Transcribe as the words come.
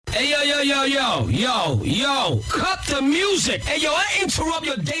Hey, yo, cut the music. Hey, yo, I interrupt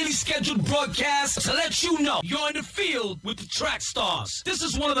your daily scheduled broadcast to let you know you're in the field with the Track Stars. This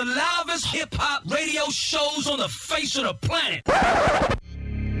is one of the loudest hip-hop radio shows on the face of the planet.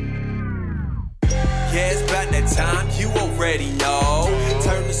 Yeah, it's about that time, you already know.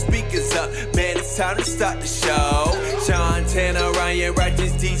 Turn the speakers up, man, it's time to start the show. Shantana, Ryan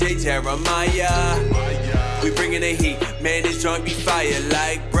Righteous, DJ Jeremiah. We bringing the heat, man, this joint be fire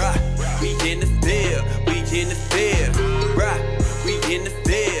like, bruh. We in the field, bruh. We in the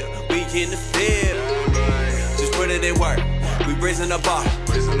field, Just put it in work, we raising the bar.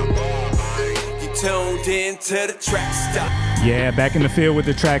 You tuned in to the Track Star. Yeah, back in the field with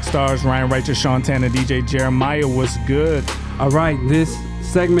the Track Stars, Ryan Righteous, Shantana, DJ Jeremiah. Was good. All right, this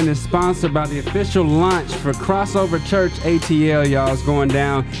segment is sponsored by the official launch for Crossover Church ATL, y'all. It's going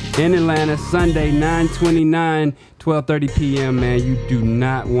down in Atlanta Sunday, 9/29, 12:30 p.m., man. You do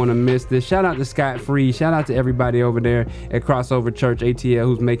not want to miss this. Shout out to Scott Free. Shout out to everybody over there at Crossover Church ATL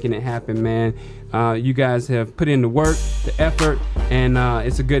who's making it happen, man. You guys have put in the work, the effort, and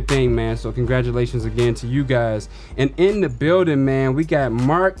it's a good thing, man. So congratulations again to you guys. And in the building, man, we got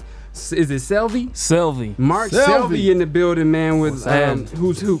Mark. Is it Selvey? Mark Selvey in the building, man, with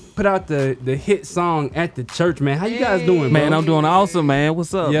who put out the hit song At the Church, man. How you guys doing, man? Bro? I'm doing awesome, man.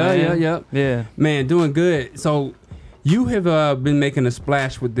 What's up, man? Yeah. Man, doing good. So you have been making a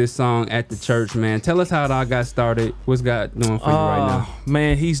splash with this song At the Church, man. Tell us how it all got started. What's God doing for you right now?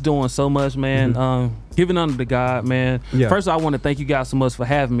 Man, he's doing so much, man. Mm-hmm. Giving under to God, man. Yeah. First, I want to thank you guys so much for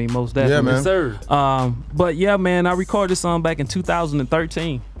having me, most definitely. Yeah, man. Yes, sir. But yeah, man, I recorded this song back in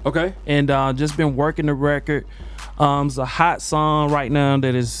 2013. Okay. And just been working the record. It's a hot song right now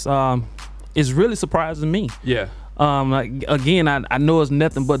that is really surprising me. Yeah. Like, again, I know it's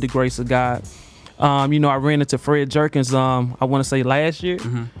nothing but the grace of God. I ran into Fred Jerkins, I want to say last year,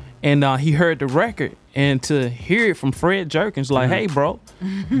 and he heard the record, and to hear it from Fred Jerkins, like, hey, bro,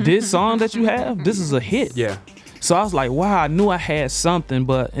 this song that you have, this is a hit. Yeah. So I was like, wow, I knew I had something,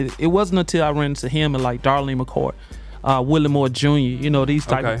 but it wasn't until I ran into him and like Darlene McCoy, Willie Moore Jr., these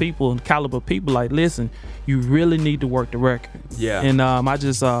type of people, caliber people, like, listen, you really need to work the record. Yeah. And I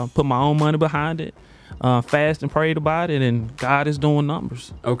just put my own money behind it. Fast and prayed about it, and God is doing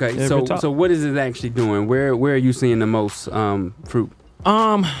numbers. Okay, so what is it actually doing? Where are you seeing the most fruit?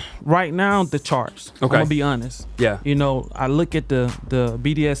 Right now, the charts. Okay. I'm gonna be honest. Yeah. I look at the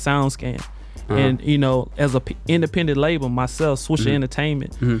BDS SoundScan, and as a independent label myself, Swisher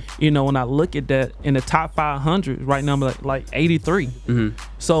Entertainment. When I look at that in the top 500 right now, I'm like 83.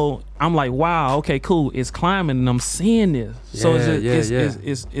 So I'm like, wow, okay, cool. It's climbing, and I'm seeing this. So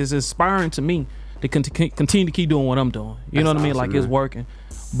it's inspiring to me to continue to keep doing what I'm doing. You know what I mean? Awesome, Like, man. it's working.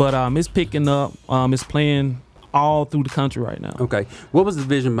 But it's picking up. It's playing all through the country right now. Okay. What was the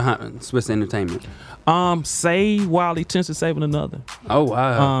vision behind Swiss Entertainment? Save while he tends to saving another. Oh,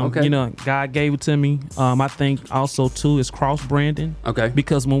 wow. Okay. God gave it to me. I think also, too, it's cross-branding. Okay.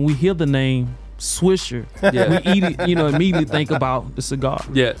 Because when we hear the name Swisher, we immediately think about the cigar.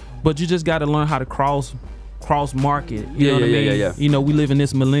 Yeah. But you just got to learn how to cross market. You know what I mean? Yeah. We live in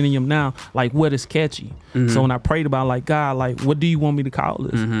this millennium now, like, what is catchy? So when I prayed about, like, God, like, what do you want me to call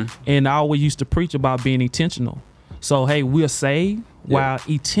this? And I always used to preach about being intentional. So, hey, we'll save while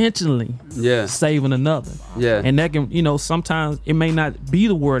intentionally saving another. Yeah. And that can, sometimes it may not be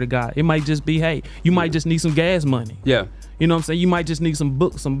the word of God. It might just be, hey, you might just need some gas money. Yeah. You know what I'm saying? You might just need some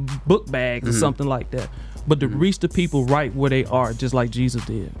book bags or something like that. But to reach the people right where they are, just like Jesus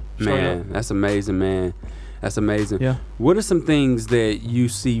did. Man, that's amazing, man. That's amazing. Yeah. What are some things that you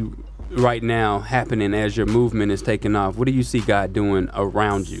see right now happening as your movement is taking off? What do you see God doing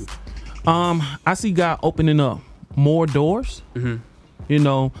around you? I see God opening up more doors,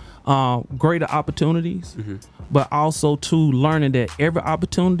 greater opportunities, but also too learning that every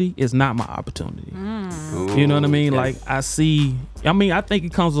opportunity is not my opportunity. You know what I mean? Okay. Like, I think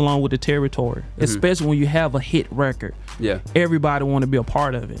it comes along with the territory, especially when you have a hit record. Yeah. Everybody want to be a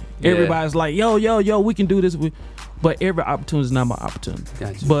part of it. Yeah. Everybody's like, yo, we can do this. But every opportunity is not my opportunity.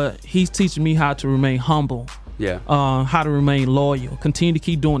 Gotcha. But he's teaching me how to remain humble. Yeah. How to remain loyal, continue to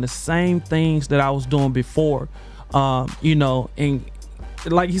keep doing the same things that I was doing before, and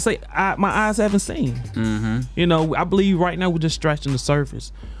like you say, my eyes haven't seen. I believe right now we're just scratching the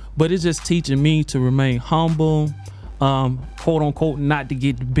surface, but it's just teaching me to remain humble, quote unquote, not to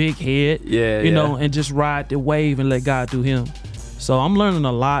get the big head, and just ride the wave and let God do him. So I'm learning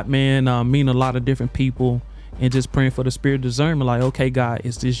a lot, man, meeting a lot of different people, and just praying for the spirit of discernment, like, okay, God,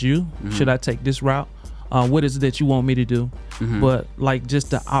 is this you? Should I take this route? What is it that you want me to do? But like,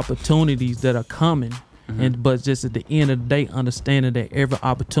 just the opportunities that are coming, but just at the end of the day, understanding that every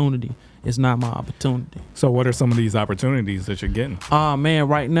opportunity is not my opportunity. So what are some of these opportunities that you're getting? Man,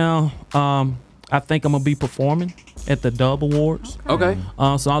 right now, I think I'm gonna be performing at the Dub Awards. Okay.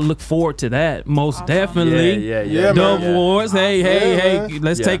 So I look forward to that most definitely. Yeah, Dub man. Awards. Hey,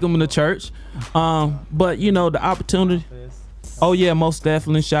 let's Yeah. take them to church. But you know the opportunity. Oh yeah, most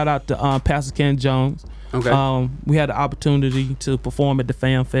definitely. Shout out to Pastor Ken Jones. Okay. We had the opportunity to perform at the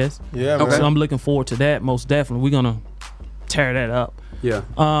Fan Fest. Yeah, man. Okay. So I'm looking forward to that most definitely. We're gonna tear that up. Yeah.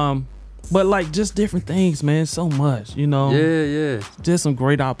 But like just different things, man. So much, you know. Yeah. Just some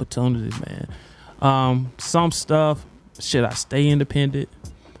great opportunities, man. Some stuff. Should I stay independent?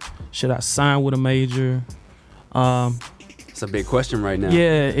 Should I sign with a major? It's a big question right now.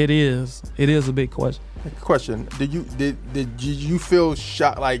 Yeah, it is. It is a big question. Question: Did you feel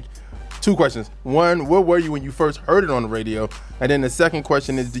shocked? Like, two questions. One, where were you when you first heard it on the radio? And then the second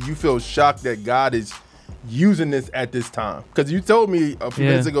question is, did you feel shocked that God is using this at this time? Because you told me a few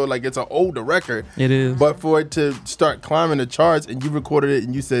minutes ago, like, it's an older record. It is. But for it to start climbing the charts, and you recorded it,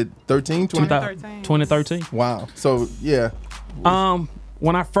 and you said 13, 20? 2013. Wow. So yeah.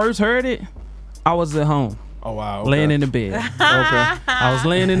 When I first heard it, I was at home. Oh wow. Okay. Laying in the bed. Okay. I was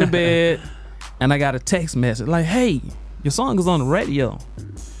laying in the bed, and I got a text message like, "Hey, your song is on the radio."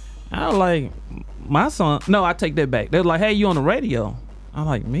 I was like, "My song?" No, I take that back. They were like, "Hey, you on the radio?" I'm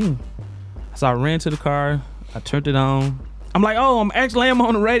like, "Me?" So I ran to the car. I turned it on. I'm like, "Oh, I'm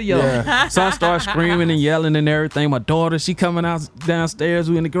on the radio." Yeah. So I started screaming and yelling and everything. My daughter, she coming out downstairs.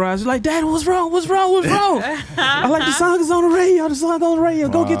 We in the garage. She's like, "Dad, what's wrong? What's wrong? What's wrong?" I like, "The song is on the radio. The song on the radio.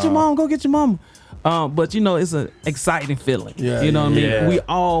 Go get your mom. Go get your mama." But you know, it's an exciting feeling. Yeah, you know what I mean? yeah. We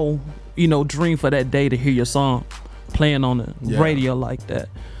all, you know, dream for that day to hear your song playing on the Yeah. radio like that.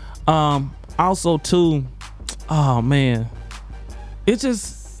 Also too, oh man, it's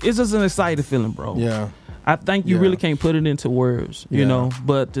just an exciting feeling, bro. Yeah. I think you Yeah. really can't put it into words, you Yeah. know,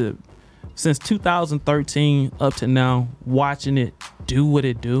 but since 2013 up to now, watching it do what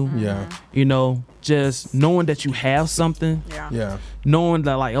it do, Yeah. you know, just knowing that you have something, Yeah. knowing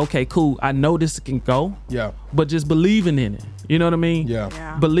that like, okay, cool, I know this can go, Yeah. but just believing in it. You know what I mean? Yeah.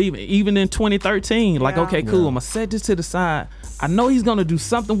 Believe it. Even in 2013, like, Yeah. okay, cool, Yeah. I'm gonna set this to the side. I know he's gonna do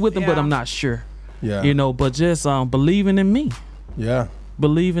something with it, but Yeah. I'm not sure. Yeah. You know, but just believing in me. Yeah.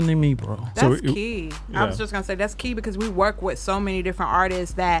 Believing in me, bro. That's So, key. yeah. I was just gonna say that's key because we work with so many different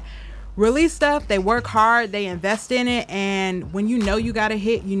artists that release stuff. They work hard, they invest in it, and when you know you got a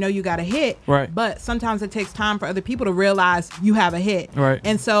hit, you know you got a hit. Right. But sometimes it takes time for other people to realize you have a hit. Right.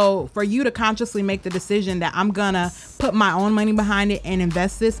 And so for you to consciously make the decision that I'm gonna put my own money behind it and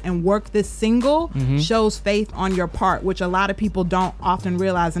invest this and work this single shows faith on your part, which a lot of people don't often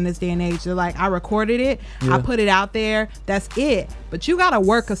realize in this day and age. They're like, I recorded it, I put it out there, that's it. But you gotta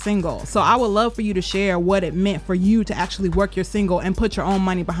work a single. So I would love for you to share what it meant for you to actually work your single and put your own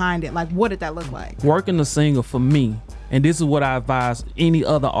money behind it. Like, what did that look like? Working the single for me, and this is what I advise any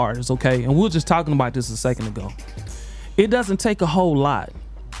other artist, okay? And we were just talking about this a second ago. It doesn't take a whole lot.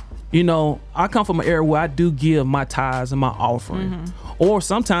 You know, I come from an area where I do give my tithes and my offering. Or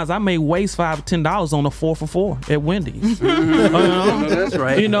sometimes I may waste $5 or $10 on a 4 for $4 at Wendy's. That's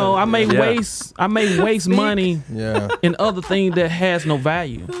right. You know, I may Yeah. waste money Yeah. in other things that has no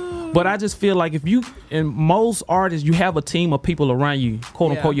value. But I just feel like if you, and most artists, you have a team of people around you,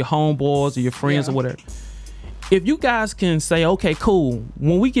 quote unquote, your homeboys or your friends or whatever. If you guys can say, okay, cool,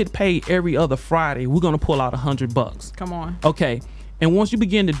 when we get paid every other Friday, we're gonna pull out $100. Come on. Okay. And once you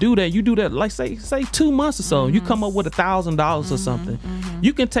begin to do that, you do that like say 2 months or so. You come up with $1,000 or something.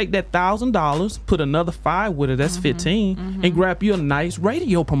 You can take that $1,000, put another 5 with it. That's 15, and grab you a nice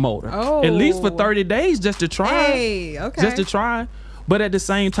radio promoter. At least for Oh. 30 days, just to try. Hey, okay. Just to try. But at the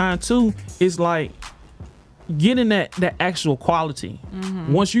same time too, it's like getting that actual quality.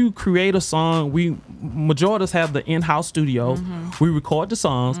 Once you create a song, majority of us have the in-house studio. We record the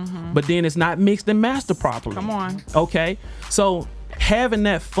songs, but then it's not mixed and mastered properly. Come on. Okay, so having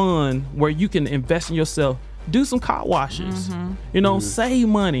that fun where you can invest in yourself, do some car washes, you know, save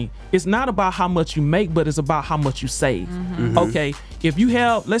money. It's not about how much you make, but it's about how much you save. Okay, if you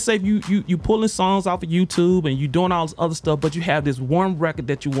have, let's say if you pulling songs off of YouTube and you doing all this other stuff, but you have this one record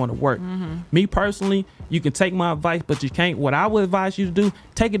that you want to work. Me personally, you can take my advice, but you can't. What I would advise you to do,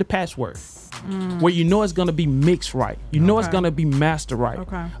 take it to Patchwork. Where you know it's gonna be mixed right. You know it's gonna be mastered right.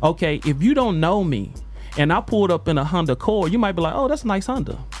 Okay, if you don't know me, and I pulled up in a Honda Accord, you might be like, oh, that's a nice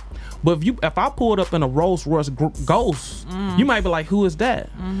Honda. But if I pulled up in a Rolls Royce Ghost, you might be like, who is that?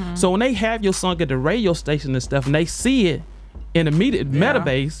 So when they have your song at the radio station and stuff, and they see it in the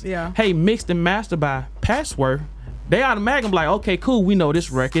metabase, hey, mixed and mastered by Patchwork, They automatically be like, okay, cool, we know this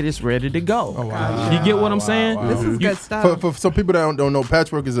record is ready to go. Oh, wow. You get what I'm saying? wow. This is good stuff. For some people that don't know,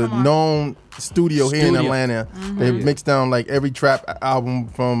 Patchwork is a known studio here in Atlanta. They mix down like every trap album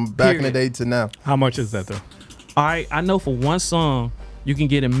from back in the day to now. How much is that though? All right, I know for one song you can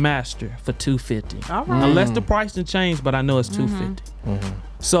get it mastered for $250. All right. Unless the price didn't change, but I know it's $250.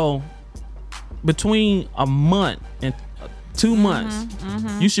 So between a month and 2 months,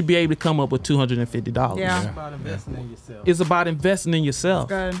 you should be able to come up with $250. Yeah. About investing in yourself. It's about investing in yourself.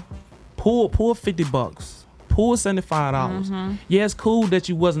 Good. Pull $50. Pull $75. Yeah, it's cool that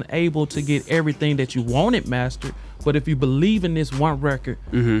you wasn't able to get everything that you wanted mastered, but if you believe in this one record,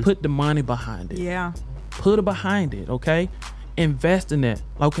 put the money behind it. Yeah. Put it behind it, okay? Invest in that.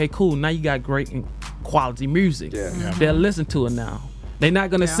 Okay, cool. Now you got great and quality music. Yeah. They'll listen to it now. They're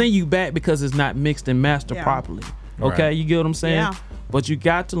not gonna Yeah. send you back because it's not mixed and mastered Yeah. properly. Okay, Right. you get what I'm saying? Yeah. But you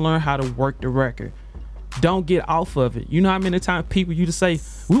got to learn how to work the record. Don't get off of it. You know how many times people you to say,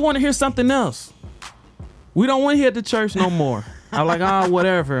 we want to hear something else. We don't want to hear at the church no more. I'm like,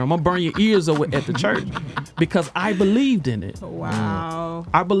 whatever. I'm gonna burn your ears over at the church because I believed in it. Wow.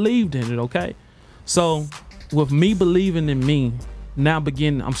 I believed in it, okay? So with me believing in me, now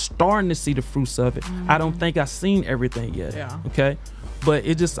I'm starting to see the fruits of it. I don't think I've seen everything yet. Yeah. Okay. But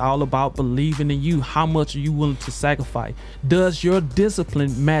it's just all about believing in you. How much are you willing to sacrifice? Does your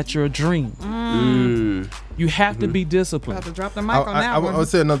discipline match your dream? You have to be disciplined. About to drop the mic on that I one. would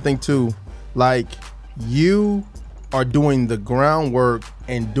say another thing too, like you are doing the groundwork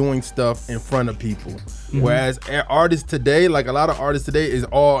and doing stuff in front of people. Whereas artists today, like a lot of artists today, is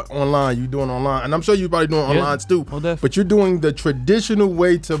all online. You doing online, and I'm sure you're probably doing online too. Oh, definitely. But you're doing the traditional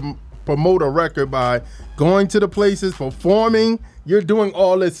way to promote a record by going to the places, performing. You're doing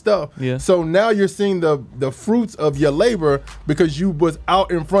all this stuff. Yeah. So now you're seeing the fruits of your labor because you was out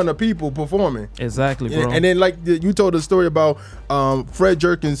in front of people performing. Exactly, bro. And then like you told a story about Fred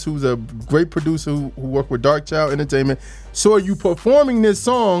Jerkins, who's a great producer who worked with Dark Child Entertainment, saw you performing this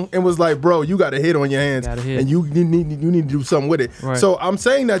song and was like, bro, you got a hit on your hands Got a hit. and you need to do something with it. Right. So I'm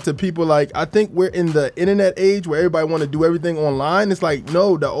saying that to people, like, I think we're in the internet age where everybody want to do everything online. It's like,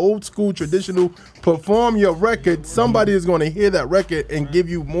 no, the old school traditional, perform your record. Somebody is going to hear that record and give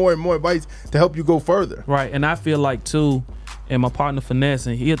you more and more advice to help you go further. Right, and I feel like too, and my partner Finesse,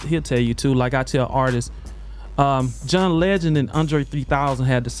 and he'll tell you too, like I tell artists, John Legend and Andre 3000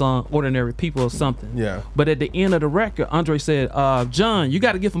 had the song Ordinary People or something. Yeah. But at the end of the record, Andre said, John, you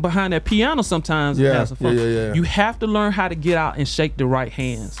got to get from behind that piano sometimes and Yeah, have some fun. yeah. You have to learn how to get out and shake the right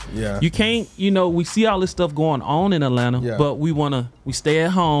hands. Yeah. You can't, we see all this stuff going on in Atlanta, Yeah. but we stay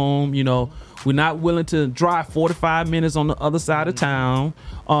at home, we're not willing to drive 45 minutes on the other side of town.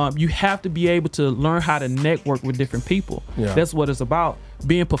 You have to be able to learn how to network with different people. Yeah. That's what it's about.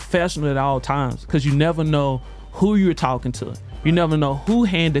 Being professional at all times, because you never know who you're talking to. You never know who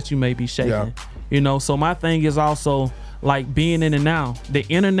hand that you may be shaking. Yeah. So my thing is also like being in and now. The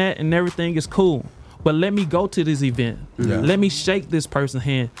internet and everything is cool, but let me go to this event. Yeah. Let me shake this person's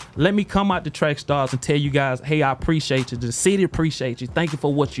hand. Let me come out to Track Stars and tell you guys, hey, I appreciate you. The city appreciates you. Thank you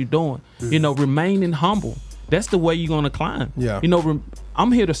for what you're doing. Remaining humble. That's the way you're gonna climb. Yeah.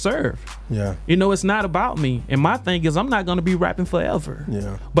 I'm here to serve. Yeah. It's not about me. And my thing is I'm not gonna be rapping forever.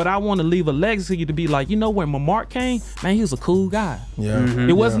 Yeah. But I want to leave a legacy to be like, when my Mark came, man, he was a cool guy. Yeah.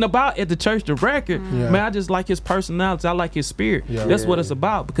 It wasn't about at the church the record. Yeah. Man, I just like his personality. I like his spirit. Yeah. That's what it's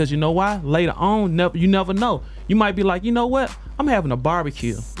about. Because you know why? Later on, you never know. You might be like, you know what? I'm having a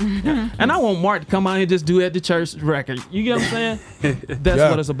barbecue. And I want Mark to come out here and just do it at the church record. You get what I'm saying? That's Yeah.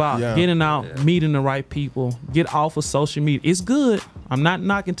 what it's about. Yeah. Getting out, meeting the right people, get off of social media. It's good. I'm not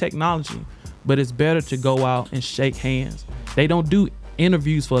knocking technology, but it's better to go out and shake hands. They don't do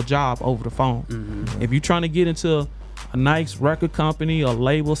interviews for a job over the phone. If you're trying to get into a nice record company or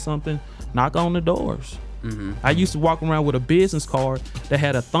label something, knock on the doors. I used to walk around with a business card that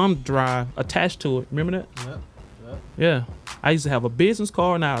had a thumb drive attached to it. Remember that? Yep. Yeah. I used to have a business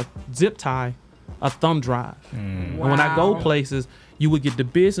card and a zip tie, a thumb drive. And when I go places, you would get the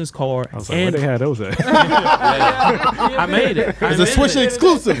business card. I was like, where they had those at? I made it. It's a Swisher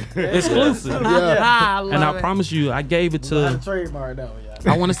exclusive. Exclusive. I love And I it. promise you, I gave it to, Trademark that one,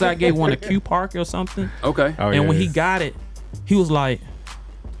 yeah. I want to say I gave one to Q Parker or something. Okay. Oh, And when yeah. he got it, he was like,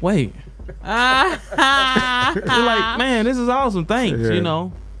 wait. He's like, man, this is awesome. Thanks, Yeah.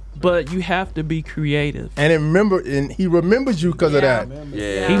 But you have to be creative. And he remembers you because of that.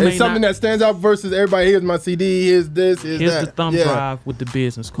 Yeah. He may It's something not- that stands out versus everybody. Here's my CD. Here's this. Here's Here's that. the thumb Yeah. drive with the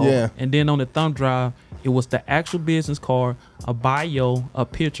business card. Yeah. And then on the thumb drive, it was the actual business card, a bio, a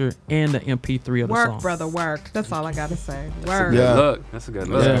picture, and the MP3 of the Work, song. brother, work. That's all I gotta say. Work. Yeah. Look, that's a good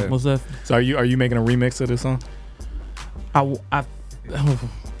look. Yeah, what's that? So are you making a remix of this song?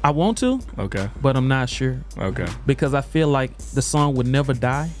 I want to, Okay. but I'm not sure Okay. because I feel like the song would never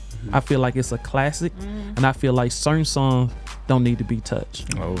die. I feel like it's a classic, and I feel like certain songs don't need to be touched.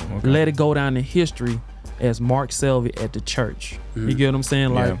 Oh, okay. Let it go down in history as Mark Selvey at the church. You get what I'm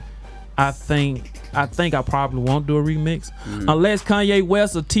saying? Like, Yeah. I think I probably won't do a remix unless Kanye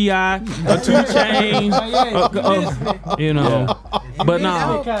West or T.I. or 2 Chainz, you know. But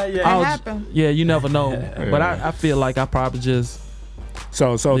no, happened. yeah, you never know. But I feel like I probably just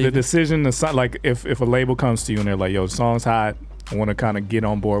So the Leave it. decision to like if a label comes to you and they're like, yo, the song's hot, I want to kind of get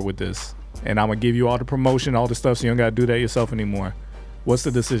on board with this, and I'm gonna give you all the promotion, all the stuff, so you don't gotta do that yourself anymore. What's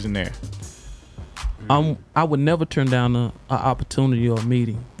the decision there? I would never turn down an opportunity or a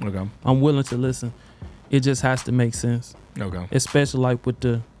meeting. Okay. I'm willing to listen. It just has to make sense, Okay. especially like with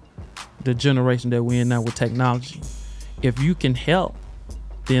the generation that we're in now with technology. If you can help,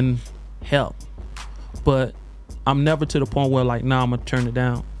 then help. But I'm never to the point where like, nah, I'm gonna turn it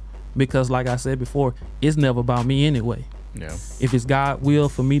down, because like I said before, it's never about me anyway. Yeah. If it's God will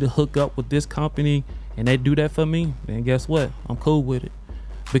for me to hook up with this company and they do that for me, then guess what? I'm cool with it.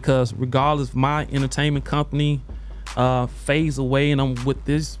 Because regardless if my entertainment company fades away and I'm with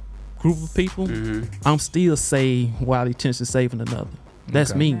this group of people, I'm still saved while the intention saving another.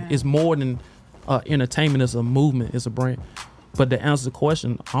 That's Okay. me. It's more than entertainment. It's a movement. It's a brand. But to answer the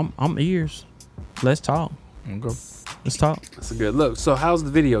question, I'm ears. Let's talk. Okay. Let's talk. That's a good look. So how's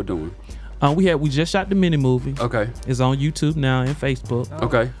the video doing? We just shot the mini movie. Okay. It's on YouTube now and Facebook.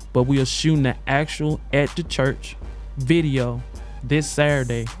 Okay. But we are shooting the actual at the church video this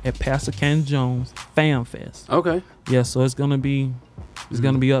Saturday at Pastor Ken Jones Fan Fest. Okay. Yeah, so it's gonna be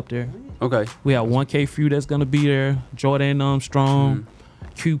up there. Okay. We have 1K Few that's gonna be there. Jordan Armstrong,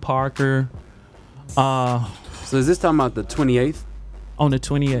 Q Parker. So is this talking about the 28th? On the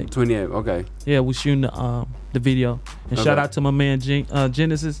 28th. 28th. Okay. Yeah, we're shooting the video. And shout Okay. out to my man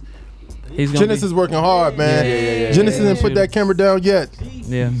Genesis. He's gonna Genesis working hard, man. Yeah. Genesis didn't put that camera down yet,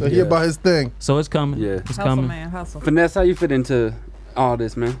 Yeah. so he about his thing. So it's coming. Yeah. It's Hustle, coming. man, hustle. Finesse, how you fit into all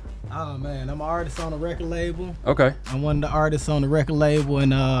this, man? Oh man, I'm an artist on a record label. Okay. I'm one of the artists on the record label,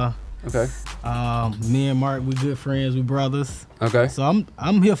 and Okay. me and Mark, we good friends, we brothers. Okay. So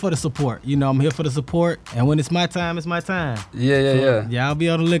I'm here for the support. You know, I'm here for the support, and when it's my time, it's my time. Yeah. Yeah, I'll be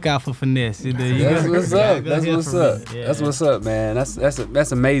on the lookout for Finesse. You That's what's up. That's hear what's from up. me. Yeah. That's what's up, man.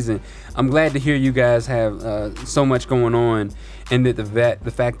 That's amazing. I'm glad to hear you guys have so much going on, and that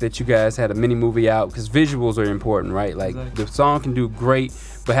the fact that you guys had a mini movie out, because visuals are important, right? Like the song can do great,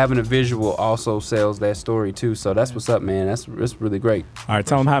 but having a visual also sells that story too. So that's what's up, man. That's really great. All right.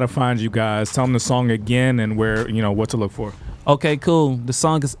 Tell them how to find you guys. Tell them the song again and where what to look for. Okay, cool. The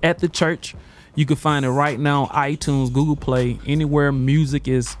song is At the Church. You can find it right now on iTunes, Google Play, anywhere music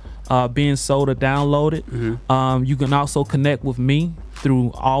is being sold or downloaded. You can also connect with me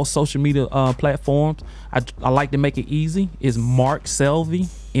through all social media platforms. I like to make it easy. It's Mark Selvey,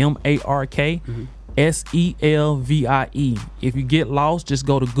 MarkSelvie. If you get lost, just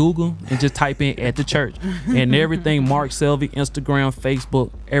go to Google and just type in At the Church, and everything Mark Selvey, Instagram,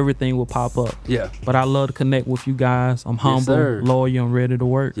 Facebook, everything will pop up. Yeah. But I love to connect with you guys. I'm humble, sir. loyal, and ready to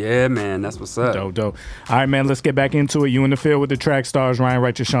work. Yeah, man. That's what's up. Dope. All right, man. Let's get back into it. You in the field with the track stars, Ryan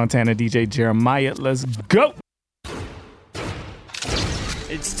Righteous, Sean Tanner, DJ Jeremiah. Let's go.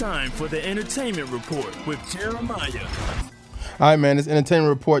 It's time for the entertainment report with Jeremiah. All right, man. It's entertainment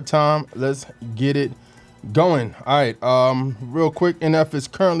report time. Let's get it going. All right. Real quick, NF is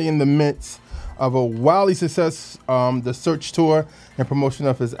currently in the midst of a wildly success, the Search Tour and promotion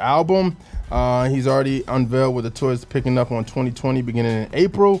of his album. He's already unveiled where the tour is picking up on 2020, beginning in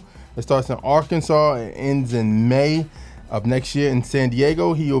April. It starts in Arkansas and ends in May of next year in San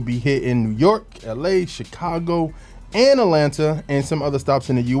Diego. He will be here in New York, LA, Chicago, and Atlanta, and some other stops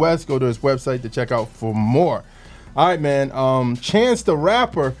in the U.S. Go to his website to check out for more. All right, man. Chance the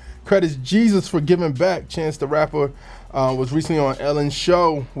Rapper credits Jesus for giving back. Chance the Rapper was recently on Ellen's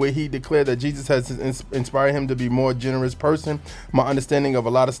show where he declared that Jesus has inspired him to be a more generous person. My understanding of a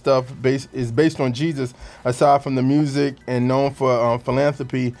lot of stuff is based on Jesus, aside from the music and known for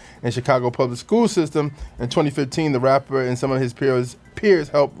philanthropy in Chicago public school system. In 2015, the rapper and some of his peers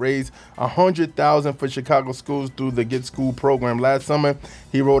helped raise $100,000 for Chicago schools through the Get School program. Last summer,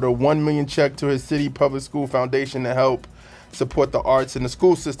 he wrote a $1 million check to his city public school foundation to help support the arts in the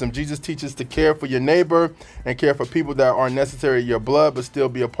school system. Jesus teaches to care for your neighbor and care for people that aren't necessarily your blood but still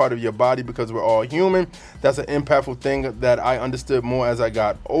be a part of your body because we're all human. That's an impactful thing that I understood more as I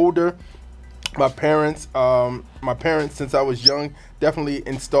got older. my parents, since I was young, definitely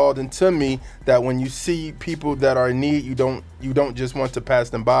installed into me that when you see people that are in need, you don't just want to pass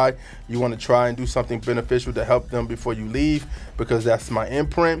them by. You want to try and do something beneficial to help them before you leave, because that's my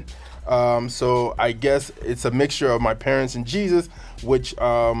imprint. So I guess it's a mixture of my parents and Jesus, which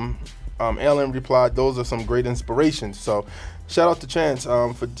Ellen replied, those are some great inspirations. So shout out to Chance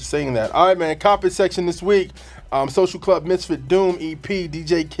for saying that. All right, man, comment section this week. Social Club Misfit Doom EP,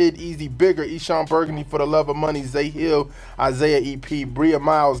 DJ Kid Easy Bigger, Eshawn Burgundy For the Love of Money, Zay Hill, Isaiah EP, Bria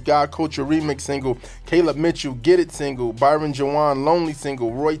Miles, God Culture Remix single, Caleb Mitchell, Get It single, Byron Jawan, Lonely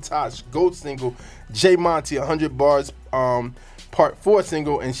single, Roy Tosh, Goat single, Jay Monty, 100 Bars Part 4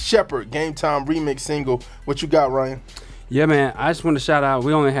 single, and Shepherd, Game Time Remix single. What you got, Ryan? Yeah, man, I just want to shout out.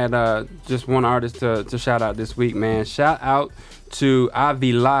 We only had just one artist to shout out this week, man. Shout out to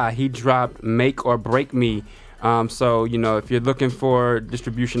Avi La. He dropped Make or Break Me. So, if you're looking for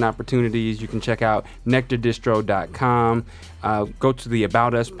distribution opportunities, you can check out nectardistro.com. Go to the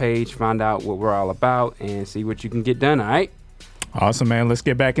About Us page, find out what we're all about, and see what you can get done, all right? Awesome, man. Let's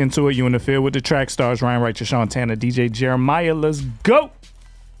get back into it. You in the field with the track stars, Ryan Wright, Sean Tanner, DJ Jeremiah. Let's go.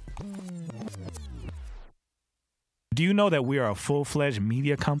 Do you know that we are a full-fledged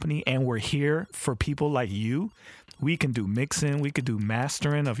media company and we're here for people like you? We can do mixing, we can do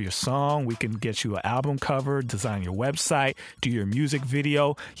mastering of your song, we can get you an album cover, design your website, do your music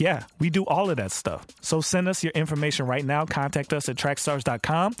video. Yeah, we do all of that stuff. So send us your information right now. Contact us at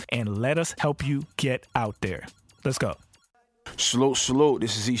trackstars.com and let us help you get out there. Let's go. Salute.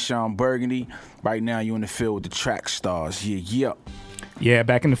 This is Eshawn Burgundy. Right now, you're in the field with the Track Stars. Yeah. Yeah,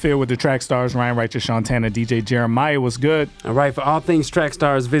 back in the field with the track stars, Ryan Wright, Sean Tanner, DJ Jeremiah. Was good. All right, for all things Track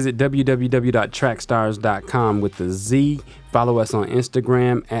Stars, visit www.trackstars.com with the Z. Follow us on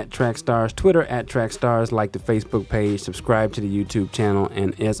Instagram at Trackstars, Twitter at Trackstars, like the Facebook page, subscribe to the YouTube channel,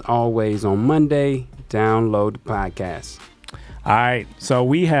 and as always on Monday, download the podcast. All right, so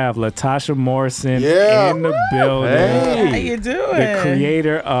we have Latasha Morrison in the building. Hey, how you doing? The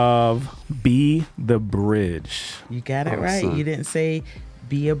creator of Be the Bridge. You got it right. You didn't say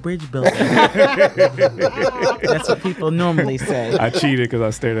be a bridge builder. That's what people normally say. I cheated because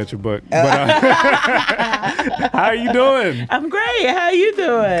I stared at your book. But, how are you doing? I'm great. How are you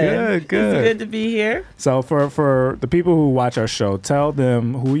doing? Good. It's good to be here. So for the people who watch our show, tell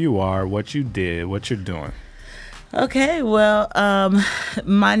them who you are, what you did, what you're doing. Okay, well,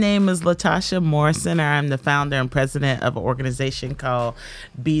 my name is Latasha Morrison. I'm the founder and president of an organization called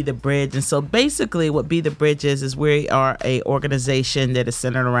Be the Bridge. And so basically what Be the Bridge is we are a organization that is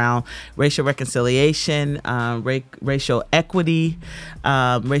centered around racial reconciliation, racial equity,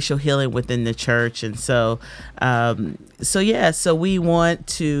 racial healing within the church. And so we want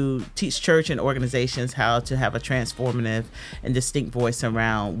to teach church and organizations how to have a transformative and distinct voice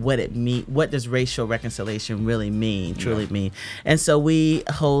around what does racial reconciliation really truly mean. And so we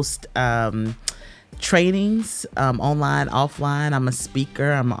host trainings, online, offline. I'm a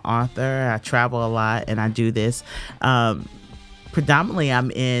speaker, I'm an author, I travel a lot, and I do this. Predominantly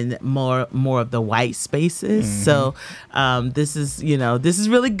I'm in more of the white spaces. So this is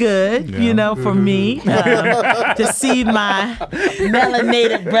really good, for me to see my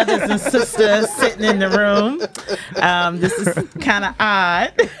melanated brothers and sisters sitting in the room. This is kind of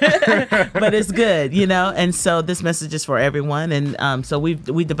odd, but it's good, and so this message is for everyone. And so we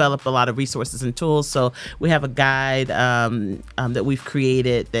develop a lot of resources and tools. So we have a guide that we've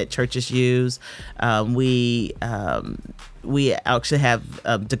created that churches use. We actually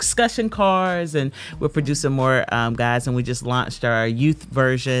have discussion cards, and we're producing more guides, and we just launched our youth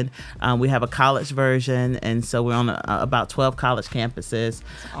version. We have a college version, and so we're on about 12 college campuses,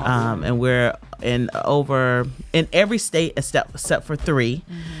 and we're in every state except for 3.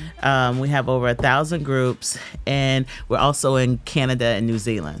 We have over 1,000 groups, and we're also in Canada and New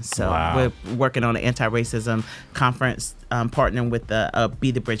Zealand. So we're working on an anti-racism conference, partnering with the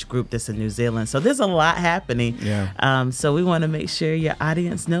Be the Bridge group that's in New Zealand. So there's a lot happening. So we want to make sure your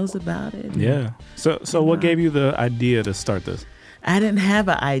audience knows about it. So what gave you the idea to start this? I didn't have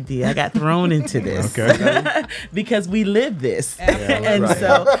an idea. I got thrown into this because we live this.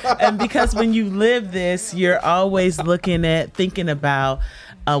 And because when you live this, you're always thinking about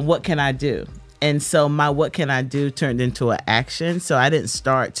what can I do? And so my what can I do turned into an action. So I didn't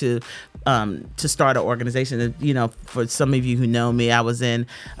start to start an organization. For some of you who know me, I was in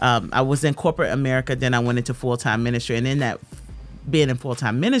corporate America, then I went into full-time ministry, and in that being in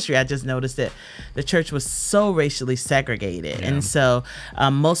full-time ministry, I just noticed that the church was so racially segregated. And so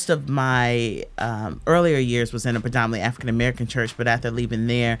most of my earlier years was in a predominantly African-American church, but after leaving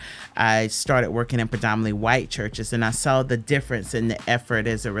there, I started working in predominantly white churches, and I saw the difference in the effort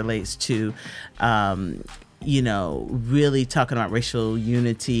as it relates to really talking about racial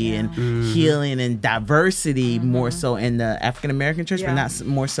unity and healing and diversity more so in the African-American church, but not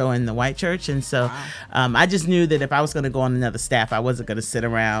more so in the white church. And so I just knew that if I was going to go on another staff, I wasn't going to sit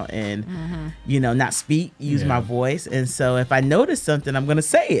around and, not speak, use my voice. And so if I noticed something, I'm going to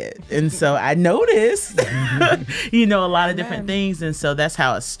say it. And so I noticed, a lot of different things. And so that's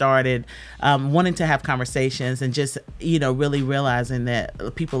how it started, wanting to have conversations and just, really realizing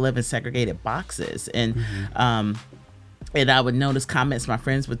that people live in segregated boxes. And I would notice comments my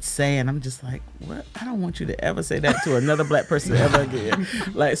friends would say, and I'm just like, what? I don't want you to ever say that to another black person ever again.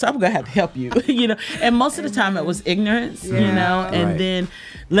 So I'm gonna have to help you, And most of the time it was ignorance, And then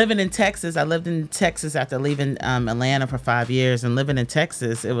living in Texas, I lived in Texas after leaving Atlanta for 5 years, and living in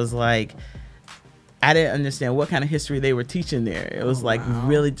Texas, it was like, I didn't understand what kind of history they were teaching there. It was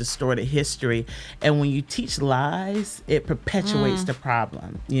really distorted history. And when you teach lies, it perpetuates the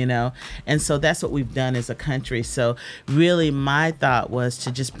problem, And so that's what we've done as a country. So really my thought was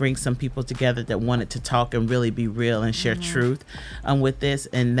to just bring some people together that wanted to talk and really be real and share truth with this.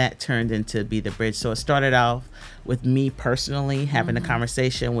 And that turned into Be the Bridge. So it started off with me personally having a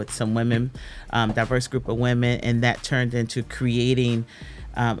conversation with some women, diverse group of women. And that turned into creating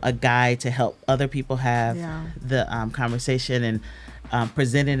a guide to help other people have the conversation and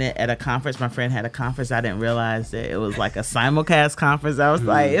presenting it at a conference. My friend had a conference. I didn't realize that it was like a simulcast conference. I was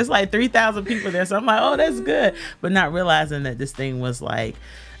like, it's like 3,000 people there. So I'm like, oh, that's good. But not realizing that this thing was like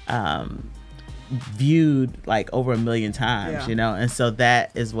viewed like over 1 million times, And so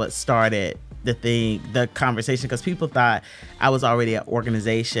that is what started the conversation, because people thought I was already an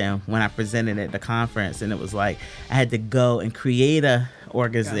organization when I presented at the conference, and it was like I had to go and create a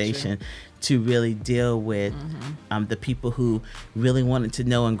organization to really deal with the people who really wanted to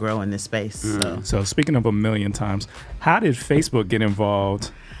know and grow in this space. So speaking of 1 million times, how did Facebook get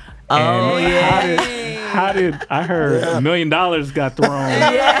involved? How did I heard $1 million got thrown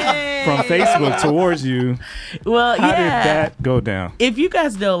from Facebook towards you? Well, how did that go down? If you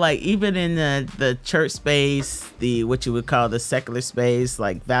guys know, like even in the church space, the what you would call the secular space,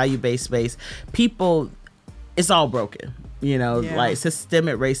 like value-based space, people, it's all broken. Like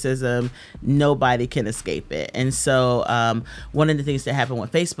systemic racism, nobody can escape it. And so one of the things that happened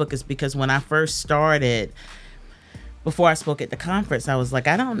with Facebook is because when I first started, before I spoke at the conference, I was like,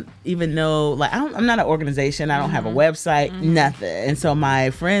 I don't even know, like, I'm not an organization. I don't have a website, nothing. And so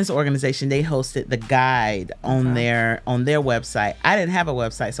my friend's organization, they hosted the guide on their website. I didn't have a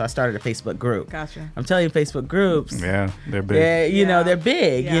website, so I started a Facebook group. Gotcha. I'm telling you, Facebook groups. Yeah, they're big. They're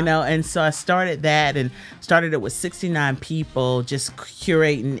big, And so I started that and started it with 69 people, just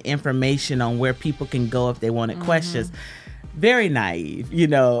curating information on where people can go if they wanted questions. Very naive,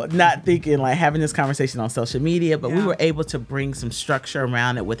 not thinking like having this conversation on social media, but we were able to bring some structure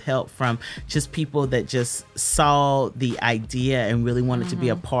around it with help from just people that just saw the idea and really wanted to be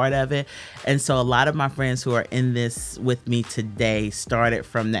a part of it. And so a lot of my friends who are in this with me today started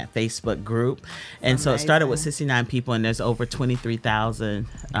from that Facebook group. And so it started with 69 people, and there's over 23,000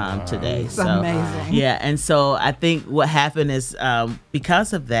 today. It's amazing. Yeah. And so I think what happened is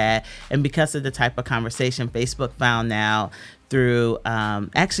because of that and because of the type of conversation Facebook found now through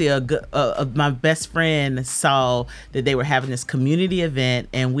actually my best friend saw that they were having this community event,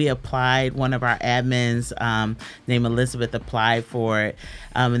 and we applied. One of our admins named Elizabeth applied for it,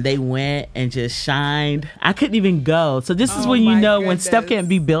 and they went and just shined. I couldn't even go. So this is when when stuff can't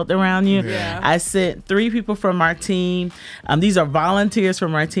be built around you. I sent 3 people from our team. These are volunteers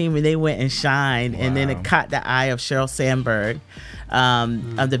from our team, and they went and shined. And then it caught the eye of Sheryl Sandberg.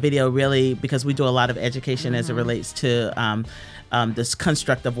 Of the video, really, because we do a lot of education as it relates to this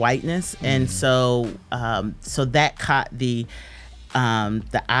construct of whiteness, and so that caught the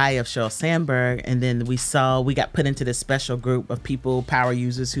eye of Sheryl Sandberg, and then we got put into this special group of people, power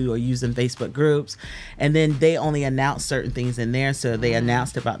users who are using Facebook groups, and then they only announced certain things in there. So they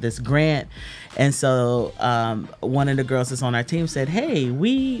announced about this grant, and so one of the girls that's on our team said, "Hey,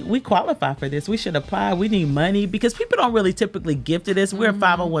 we qualify for this. We should apply. We need money," because people don't really typically give to this. We're a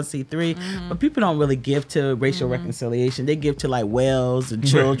 501c3, but people don't really give to racial reconciliation. They give to like wells and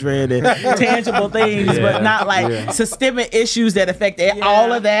children and tangible things, but not like systemic issues that affect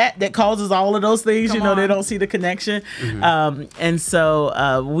all of that causes all of those things. They don't see the connection. And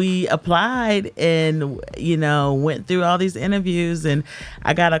so we applied and went through all these interviews, and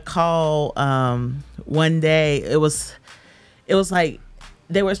I got a call one day. It it was like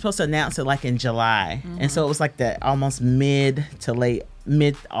they were supposed to announce it like in July, and so it was like the almost mid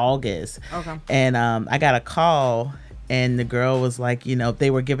August. Okay. And I got a call, and the girl was like, you know, they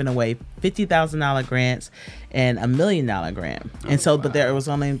were giving away $50,000 grants and $1 million grant, and so but there was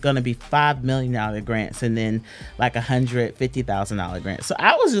only going to be $5 million grants and then like $150,000 grants. So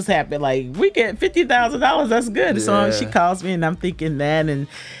I was just happy, like, we get $50,000, that's good. Yeah. So she calls me, and I'm thinking that,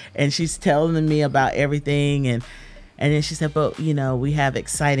 and she's telling me about everything, and then she said, but, you know, we have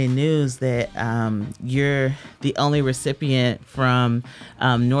exciting news that you're the only recipient from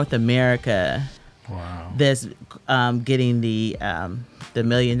North America that's getting the $1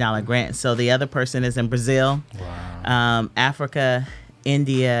 million grant. So the other person is in Brazil, Africa,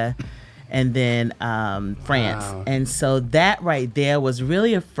 India, and then France. Wow. And so that right there was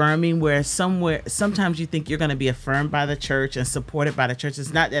really affirming, where sometimes you think you're going to be affirmed by the church and supported by the church.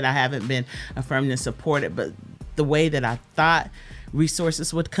 It's not that I haven't been affirmed and supported, but the way that I thought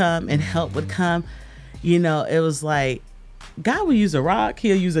resources would come and help would come, you know, it was like, God will use a rock,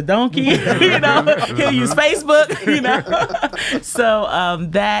 he'll use a donkey, you know, he'll use Facebook, you know. So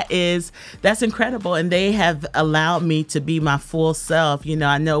that's incredible. And they have allowed me to be my full self. You know,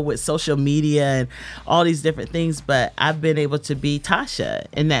 I know with social media and all these different things, but I've been able to be Tasha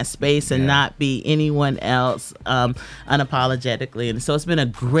in that space and not be anyone else unapologetically. And so it's been a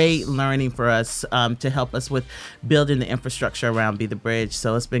great learning for us to help us with building the infrastructure around Be the Bridge.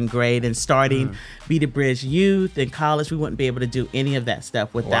 So it's been great. And starting Be the Bridge Youth in college, we wouldn't be able to do any of that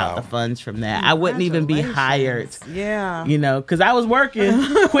stuff without the funds from that. I wouldn't even be hired. Yeah. You know, because I was working,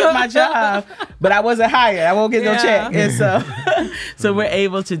 quit my job, but I wasn't hired. I won't get no check. And so we're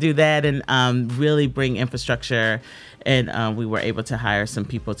able to do that and really bring infrastructure. And we were able to hire some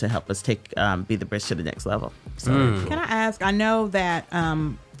people to help us take Be the Bridge to the next level. So Can I ask? I know that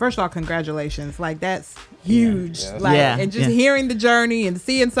first of all, congratulations. Like, that's huge. And just hearing the journey and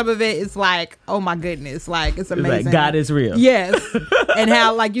seeing some of it is like, oh my goodness, like, it's amazing. Like, God is real. Yes. And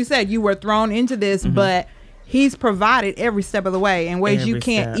how, like you said, you were thrown into this, but he's provided every step of the way in ways you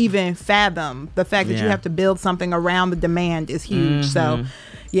can't even fathom. The fact that you have to build something around the demand is huge. So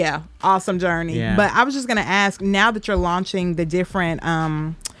yeah, awesome journey. But I was just gonna ask, now that you're launching the different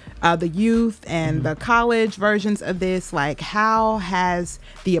the youth and the college versions of this, like, how has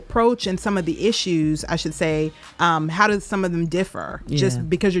the approach and some of the issues, I should say, how does some of them differ? Just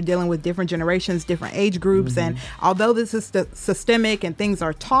because you're dealing with different generations, different age groups, and although this is systemic and things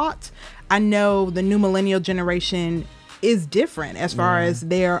are taught, I know the new millennial generation is different as far as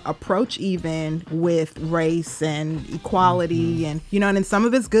their approach, even with race and equality, and you know, and some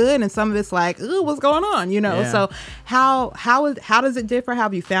of it's good and some of it's like, ooh, what's going on, you know? So how does it differ? How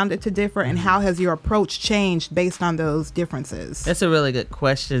have you found it to differ, and how has your approach changed based on those differences? that's a really good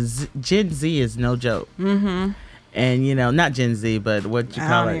question. Gen Z is no joke. And, you know, not Gen Z, but what you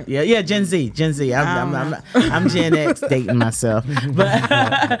call it? Yeah, Gen Z. I'm Gen X, dating myself.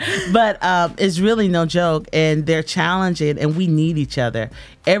 But it's really no joke, and they're challenging, and we need each other.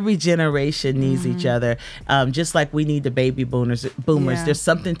 Every generation needs each other, just like we need the baby boomers. There's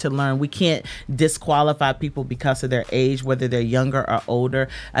something to learn. We can't disqualify people because of their age, whether they're younger or older.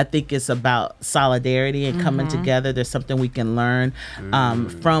 I think it's about solidarity and coming together. There's something we can learn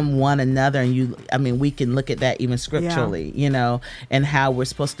from one another, and we can look at that even scripturally, you know, and how we're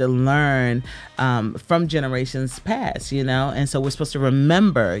supposed to learn from generations past, you know, and so we're supposed to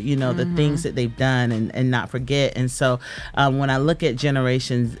remember, you know, the things that they've done and not forget. And so when I look at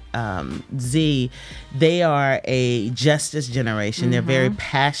Generation Z, they are a justice generation. They're very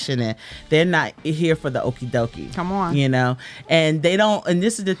passionate. They're not here for the okie dokie. Come on. You know, and they don't, and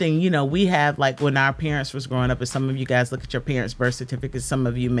this is the thing, you know, we have, like, when our parents was growing up, and some of you guys look at your parents' birth certificates, some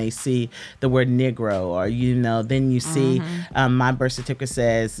of you may see the word Negro, or, you know, then you see my birth certificate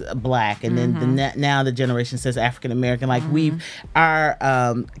says Black, and then now the generation says African American. Like,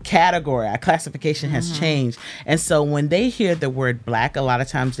 our category, our classification has changed. And so when they hear the word Black, a lot of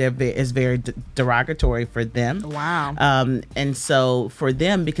times it's very derogatory for them. Wow. And so for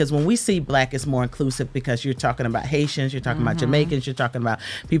them, because when we see Black, it's more inclusive, because you're talking about Haitians, you're talking about Jamaicans, you're talking about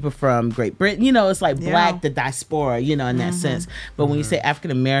people from Great Britain, you know, it's like Black, the diaspora, you know, in that sense. But when you say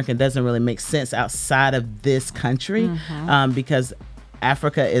African American, it doesn't really make sense outside of this country, because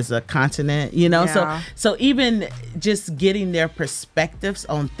Africa is a continent, you know. So even just getting their perspectives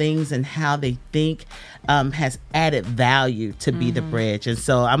on things and how they think has added value to Be the Bridge. And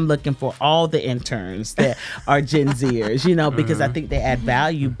so I'm looking for all the interns that are Gen Zers, you know, because I think they add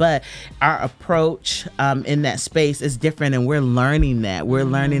value. But our approach in that space is different, and we're learning that. We're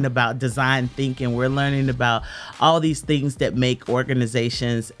learning about design thinking. We're learning about all these things that make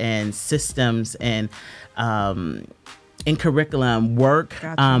organizations and systems and in curriculum work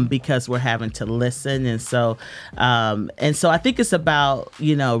Gotcha. because we're having to listen. And so I think it's about,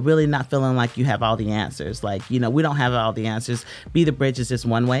 really not feeling like you have all the answers. Like, we don't have all the answers. Be the Bridge is just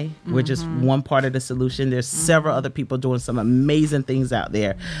one way. We're just one part of the solution. There's several other people doing some amazing things out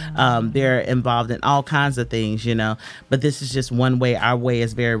there. They're involved in all kinds of things, but this is just one way. Our way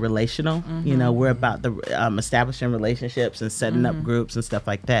is very relational. We're about the establishing relationships and setting up groups and stuff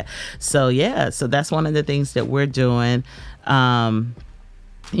like that. So that's one of the things that we're doing. But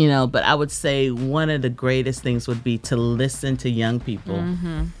I would say one of the greatest things would be to listen to young people.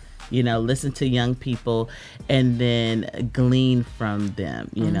 Listen to young people and then glean from them,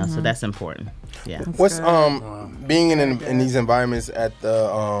 so that's important. Yeah. What's being in these environments at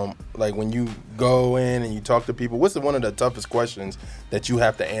the like when you go in and you talk to people, what's one of the toughest questions that you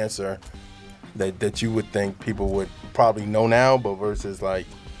have to answer that you would think people would probably know now, but versus like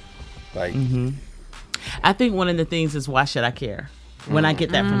I think one of the things is, why should I care? When I get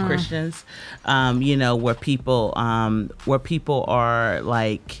that from Christians, where people are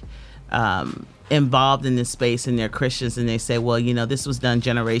like involved in this space and they're Christians and they say, well, this was done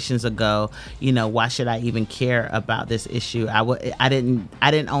generations ago. Why should I even care about this issue? I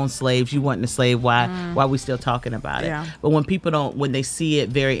didn't own slaves. You weren't a slave. Why are we still talking about it? Yeah. But when they see it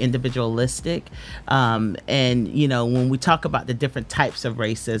very individualistic, and when we talk about the different types of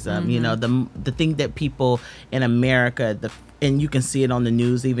racism, the thing that people in America, and you can see it on the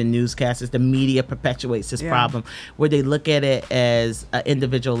news, even newscasters, the media perpetuates this problem where they look at it as an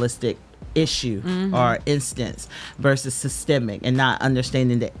individualistic issue or instance versus systemic, and not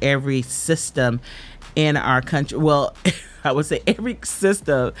understanding that every system in our country, well, I would say every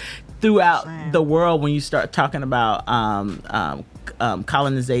system throughout the world, when you start talking about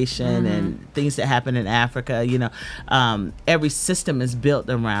colonization and things that happen in Africa, every system is built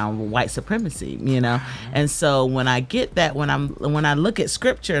around white supremacy, and so when I get that, when I look at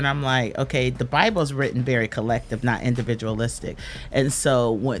scripture and I'm like, okay, the Bible is written very collective, not individualistic, and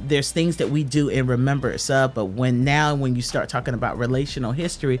so when there's things that we do in remembrance of, but when you start talking about relational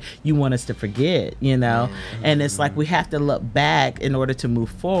history, you want us to forget, and it's like we have to look back in order to move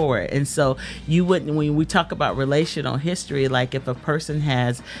forward. And so when we talk about relational history, like if a person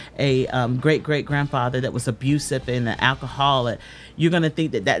has a great-great-grandfather that was abusive and an alcoholic, you're going to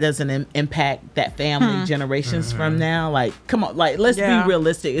think that doesn't impact that family generations from now. Like, come on, like, let's be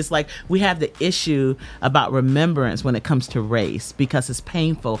realistic. It's like we have the issue about remembrance when it comes to race because it's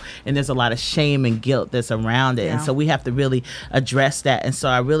painful and there's a lot of shame and guilt that's around it. And so we have to really address that. And so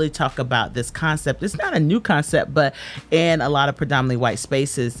I really talk about this concept. It's not a new concept, but in a lot of predominantly white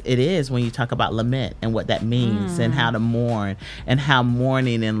spaces, it is when you talk about lament and what that means and how to mourn and how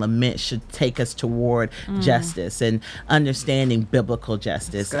mourning and lament should take us toward justice and understanding biblical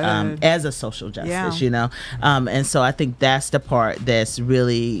justice as a social justice, and so I think that's the part that's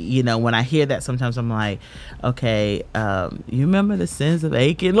really, when I hear that, sometimes I'm like, okay, you remember the sins of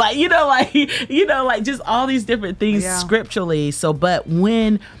Achan, like just all these different things scripturally. So, but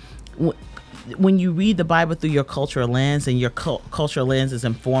when you read the Bible through your cultural lens, and your cultural lens is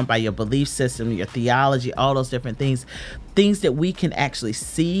informed by your belief system, your theology, all those different things that we can actually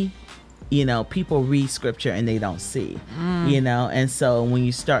see. People read scripture and they don't see, and so when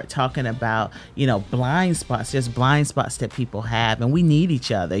you start talking about, blind spots, there's blind spots that people have, and we need each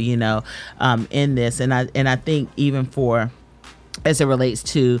other, in this. And I think even for, as it relates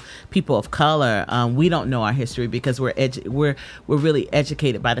to people of color, we don't know our history because we're really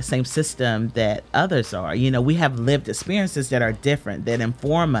educated by the same system that others are. We have lived experiences that are different, that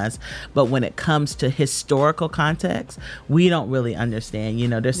inform us. But when it comes to historical context, we don't really understand.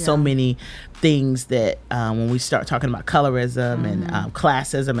 There's so many things that when we start talking about colorism and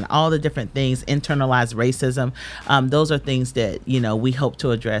classism and all the different things, internalized racism, those are things that, we hope to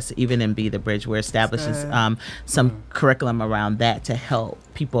address even in Be the Bridge. We're establishing some curriculum around that to help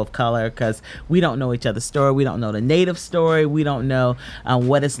people of color, because we don't know each other's story. We don't know the Native story. We don't know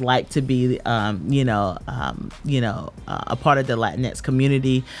what it's like to be, a part of the Latinx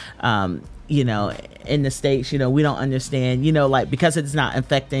community. In the States, we don't understand, because it's not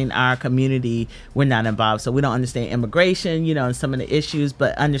affecting our community, we're not involved. So we don't understand immigration, and some of the issues,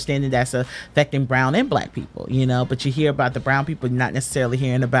 but understanding that's affecting brown and black people, but you hear about the brown people, you're not necessarily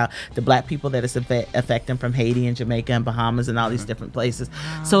hearing about the black people that it's affecting from Haiti and Jamaica and Bahamas and all these different places.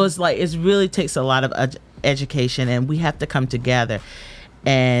 Wow. So it's like, it really takes a lot of education, and we have to come together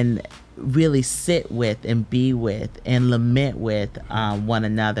and really sit with and be with and lament with one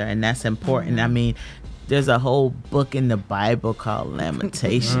another, and that's important. I mean, there's a whole book in the Bible called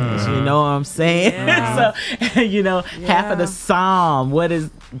Lamentations. You know what I'm saying? So, half of the Psalm, what is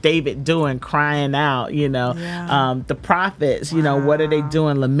David doing, crying out? The prophets, what are they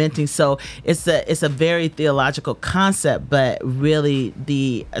doing, lamenting? So it's a very theological concept, but really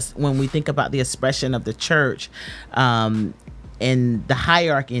when we think about the expression of the church, and the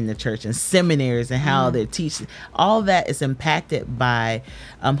hierarchy in the church and seminaries and how they're teaching, all that is impacted by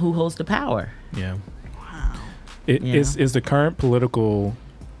who holds the power. Yeah. Wow. Is the current political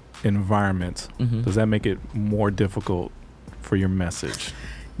environment, does that make it more difficult for your message?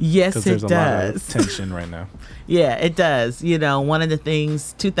 Yes, it does. Because there's a lot of tension right now. Yeah, it does. One of the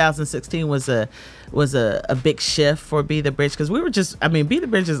things, 2016 was a big shift for Be the Bridge, because we were Be the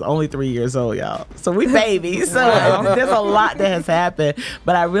Bridge is only 3 years old, y'all. So we babies. So there's a lot that has happened.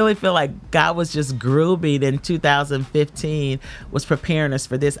 But I really feel like God was just grooming in 2015, was preparing us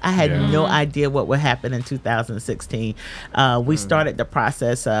for this. I had no idea what would happen in 2016. We started the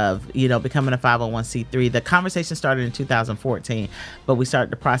process of, becoming a 501c3. The conversation started in 2014, but we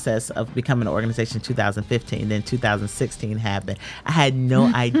started the process of becoming an organization in 2015. Then 2016 happened. I had no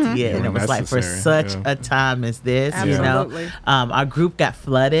idea. And it was like, for such a time as this, Absolutely. Our group got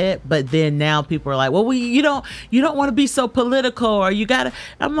flooded, but then now people are like, well, you don't want to be so political, or you gotta.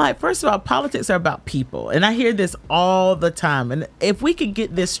 I'm like, first of all, politics are about people, and I hear this all the time. And if we could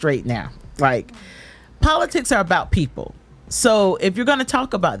get this straight now, like, politics are about people. So if you're going to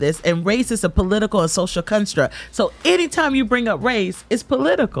talk about this, and race is a political and social construct, so anytime you bring up race, it's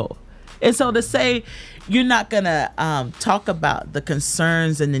political. And so to say you're not going to talk about the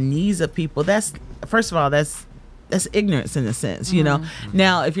concerns and the needs of people, that's, first of all, that's ignorance in a sense,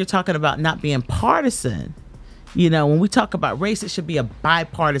 Now, if you're talking about not being partisan, when we talk about race, it should be a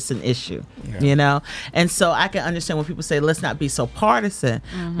bipartisan issue, And so I can understand when people say, let's not be so partisan.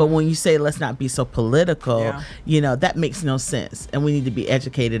 But when you say, let's not be so political, that makes no sense. And we need to be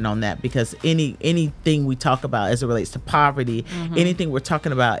educated on that, because anything we talk about as it relates to poverty, anything we're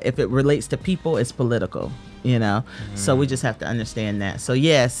talking about, if it relates to people, it's political, So we just have to understand that. So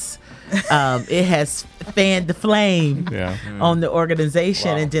yes, it has fanned the flame on the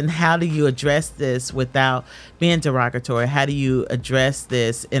organization. Wow. And then how do you address this without being derogatory? How do you address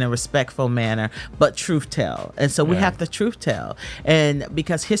this in a respectful manner, but truth tell? And so we have to truth tell, and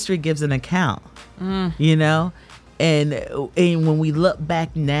because history gives an account, and when we look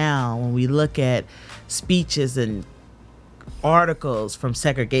back now, when we look at speeches and articles from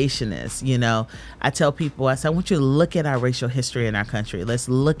segregationists, I tell people, I say, I want you to look at our racial history in our country. Let's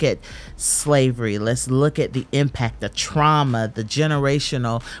look at slavery. Let's look at the impact, the trauma, the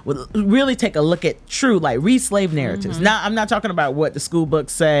generational. Really take a look at true, read slave narratives. Now, I'm not talking about what the school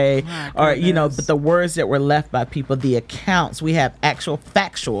books say, but the words that were left by people, the accounts. We have actual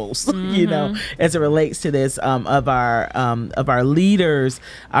factuals, as it relates to this, of our leaders,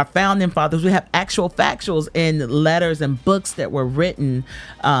 our founding fathers. We have actual factuals in letters and books that were written.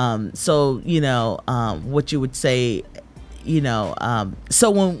 What you would say,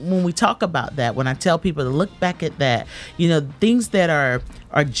 so when we talk about that, when I tell people to look back at that, things that are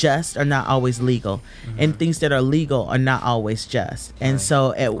just are not always legal, and things that are legal are not always just. And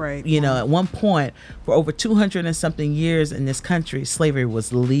so at one point, for over 200 and something years in this country, slavery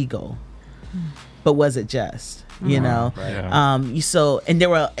was legal, but was it just? So, and there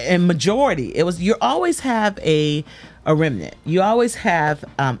were, in majority, it was, you always have a remnant. You always have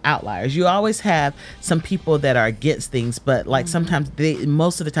outliers. You always have some people that are against things, but sometimes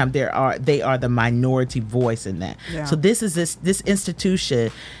most of the time they are the minority voice in that. Yeah. So this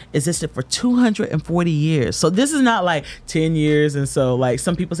institution existed for 240 years. So this is not like 10 years. And so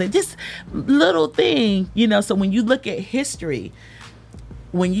some people say this little thing, so when you look at history,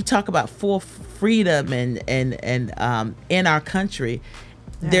 when you talk about full freedom and in our country,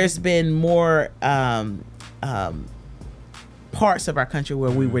 there's been more parts of our country where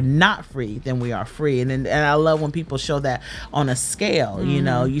we were not free than we are free. And I love when people show that on a scale.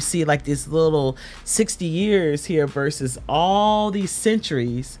 You see this little 60 years here versus all these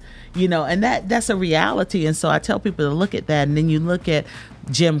centuries, and that's a reality. And so I tell people to look at that, and then you look at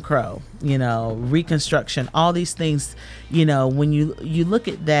Jim Crow, Reconstruction, all these things, when you look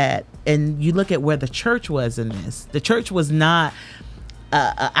at that and you look at where the church was in this, the church was not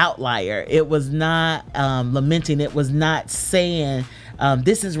an outlier. It was not lamenting. It was not saying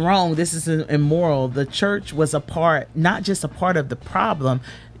this is wrong, this is immoral. The church was not just a part of the problem,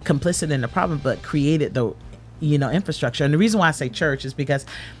 complicit in the problem, but created infrastructure. And the reason why I say church is because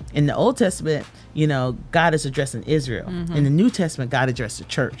in the Old Testament, God is addressing Israel. In the New Testament, God addressed the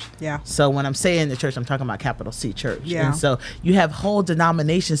church. Yeah. So when I'm saying the church, I'm talking about capital C church. Yeah. And so you have whole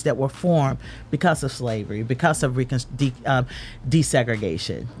denominations that were formed because of slavery, because of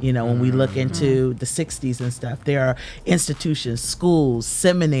desegregation. When we look into the 60s and stuff, there are institutions, schools,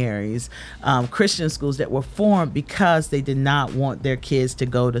 seminaries, Christian schools that were formed because they did not want their kids to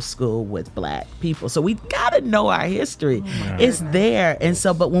go to school with black people. So we got to know our history. It's there. And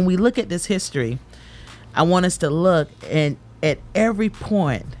so, but when we look at this history, I want us to look and at every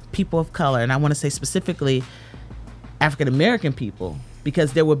point, people of color, and I want to say specifically African American people,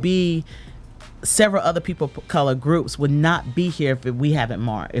 because there would be several other people of color groups would not be here if we hadn't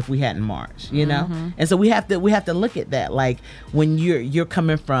marched, and so we have to look at that. Like when you're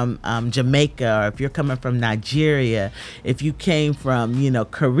coming from Jamaica, or if you're coming from Nigeria, if you came from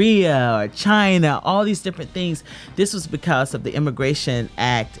Korea or China, all these different things. This was because of the Immigration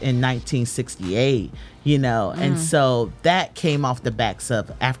Act in 1968. And so that came off the backs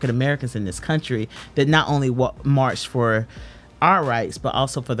of African Americans in this country that not only marched for our rights, but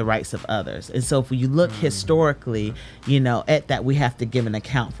also for the rights of others. And so if you look historically, at that, we have to give an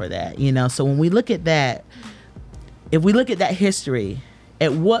account for that. So when we look at that, if we look at that history,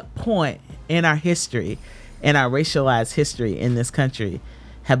 at what point in our history, in our racialized history in this country,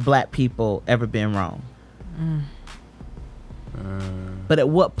 have black people ever been wrong? But at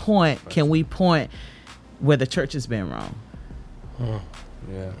what point can we point where the church has been wrong?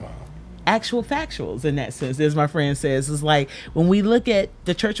 Actual factuals in that sense, as my friend says. It's like when we look at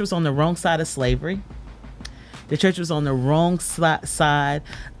the church was on the wrong side of slavery, the church was on the wrong side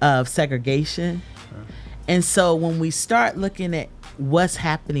of segregation. And so when we start looking at what's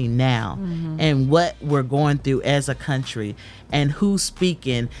happening now and what we're going through as a country and who's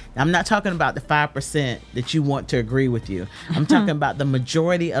speaking, I'm not talking about the 5% that you want to agree with you. I'm talking about the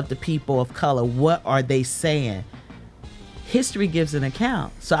majority of the people of color. What are they saying? History gives an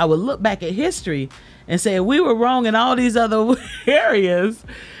account. So I would look back at history and say, if we were wrong in all these other areas,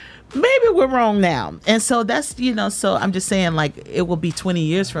 maybe we're wrong now. And so that's, so I'm just saying, like, it will be 20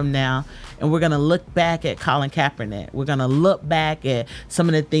 years from now, and we're going to look back at Colin Kaepernick. We're going to look back at some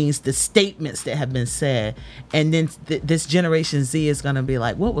of the things, the statements that have been said. And then this Generation Z is going to be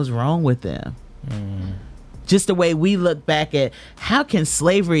like, what was wrong with them? Just the way we look back at how can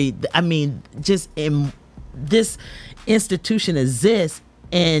slavery, just in this institution exists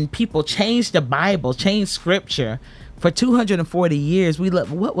and people change the Bible, change scripture for 240 years. We look,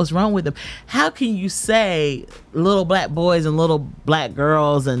 what was wrong with them? How can you say little black boys and little black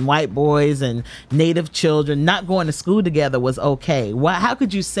girls and white boys and Native children not going to school together was okay? How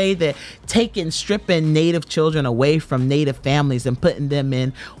could you say that stripping Native children away from Native families and putting them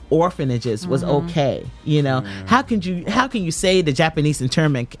in orphanages was okay? How can you say the Japanese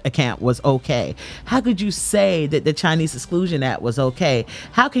internment camp was okay? How could you say that the Chinese Exclusion Act was okay?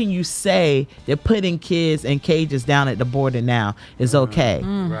 How can you say that putting kids in cages down at the border now is okay?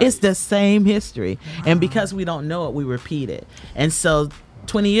 Right. It's the same history, and because we don't know it, we repeat it. And so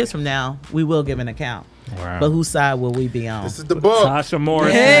 20 years from now, we will give an account. Wow. But whose side will we be on? This is the book. Tasha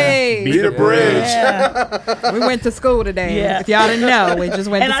Morrison. Hey. Be the bridge. Yeah. We went to school today. Yeah. If y'all didn't know, we just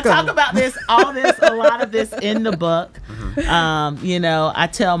went to school. And I talk about a lot of this in the book. I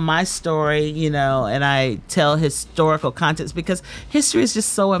tell my story, and I tell historical context because history is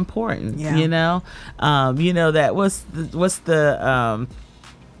just so important. Yeah. That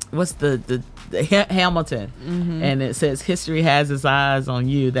what's the Hamilton, and it says history has its eyes on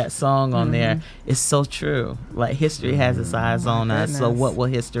you. That song on there is so true. Like history has its eyes on us. So what will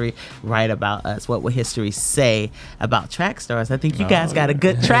history write about us? What will history say about track stars? I think you guys got a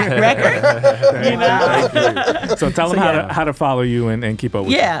good track record. Thank you. So tell them how to follow you and keep up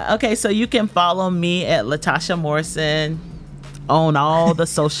with you. Yeah. Okay. So you can follow me at LaTasha Morrison on all the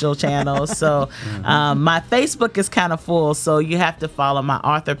social channels. So my Facebook is kind of full, so you have to follow my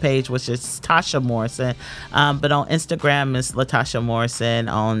author page, which is Tasha Morrison. But on Instagram is LaTasha Morrison.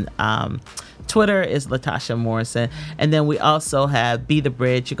 On Twitter is LaTasha Morrison. And then we also have Be the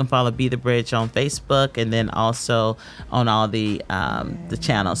Bridge. You can follow Be the Bridge on Facebook and then also on all the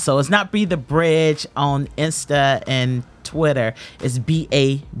channels. So it's not Be the Bridge on Insta and Twitter. Is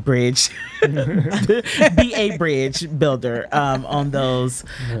BA Bridge, BA Bridge Builder on those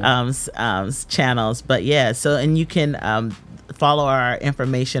channels. But yeah, so and you can follow our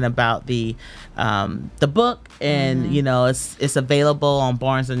information about the book, and you know it's available on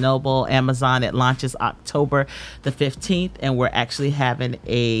Barnes and Noble, Amazon. It launches October the 15th, and we're actually having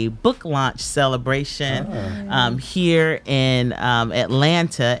a book launch celebration here in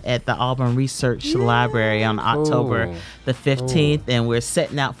Atlanta at the Auburn Research Library on October the 15th, and we're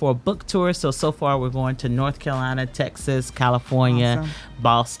setting out for a book tour. So far we're going to North Carolina, Texas, California,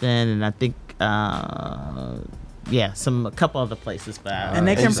 Boston, and I think a couple other places. And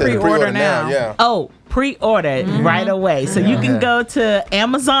they can pre-order now. Yeah. Oh, pre-order right away. So you can go to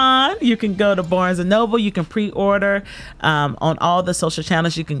Amazon, you can go to Barnes and Noble, you can pre-order on all the social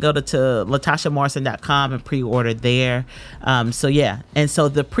channels. You can go to LatashaMorrison.com and pre-order there. And so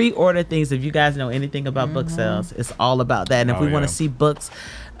the pre-order things, if you guys know anything about book sales, it's all about that. And if we want to see books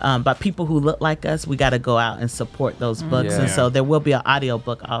by people who look like us, we got to go out and support those books. And so there will be an audio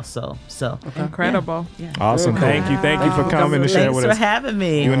book also. So incredible. Awesome. Thank you for coming to share with us. Thanks for having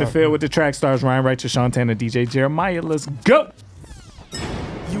me. You in the field with the track stars, Ryan Righteous, Shantana, DJ Jeremiah. Let's go.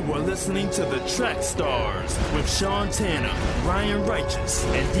 You are listening to the Track Stars with Sean Tanner, Ryan Righteous,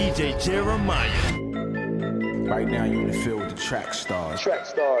 and DJ Jeremiah. Right now, you're in the field with the Track Stars. Track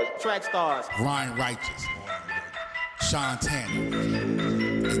Stars. Ryan Righteous, Sean Tanner,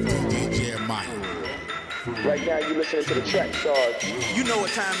 and DJ Jeremiah. Right now, you're listening to the Track Stars. You know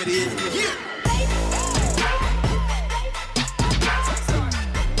what time it is. Yeah.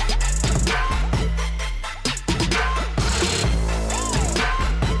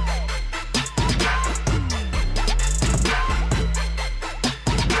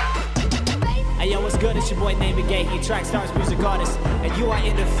 Good, it's your boy Name Gay, he Track Stars music artist, and you are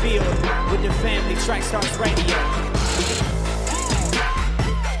in the field with the family Track Stars Radio.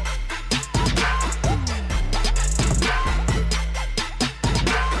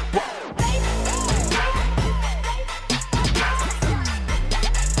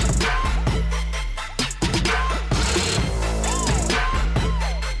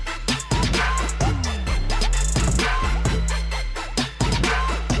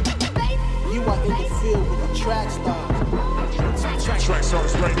 Track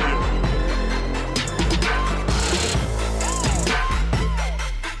Stars Radio.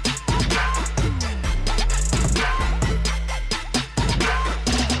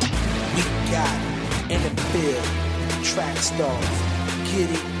 We got it in the field. Track Stars. Get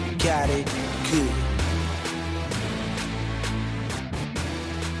it, got it, good.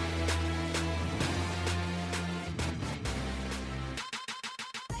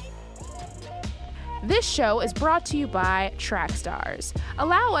 This show is brought to you by Trackstars.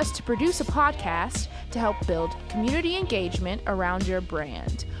 Allow us to produce a podcast to help build community engagement around your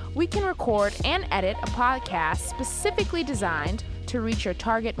brand. We can record and edit a podcast specifically designed to reach your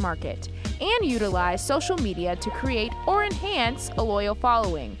target market and utilize social media to create or enhance a loyal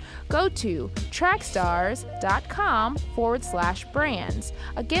following. Go to trackstars.com/brands.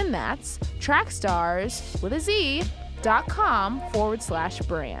 Again, that's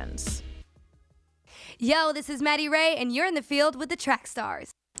trackstars.com/brands. Yo, this is Maddie Ray, and you're in the field with the Track Stars.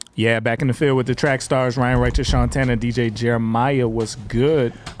 Yeah, back in the field with the Track Stars, Ryan Righteous, Shantana, DJ Jeremiah. Was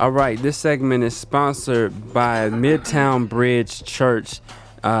good. All right, this segment is sponsored by Midtown Bridge Church,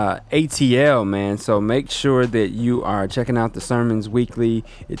 ATL, man. So make sure that you are checking out the sermons weekly.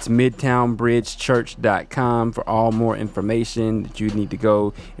 It's midtownbridgechurch.com for all more information that you need to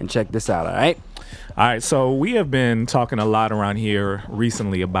go and check this out, all right? All right, so we have been talking a lot around here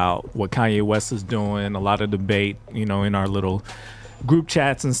recently about what Kanye West is doing, a lot of debate, in our little group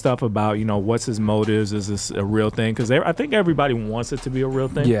chats and stuff about, what's his motives? Is this a real thing? Because I think everybody wants it to be a real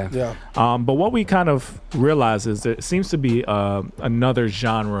thing. Yeah. But what we kind of realize is that it seems to be another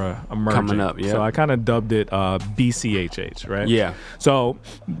genre emerging. Coming up, yeah. So I kind of dubbed it BCHH, right? Yeah. So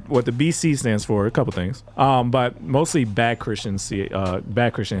what the BC stands for, a couple things, but mostly bad Christian hip hop,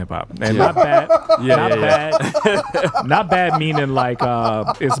 and not bad. Not bad meaning like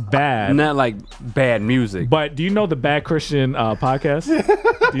it's bad. Not like bad music. But do you know the Bad Christian podcast?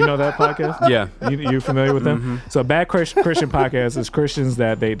 Do you know that podcast? Yeah. You familiar with them? Mm-hmm. So Bad Christian podcast is Christians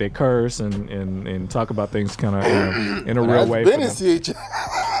that they curse and talk about things kind of in a real way.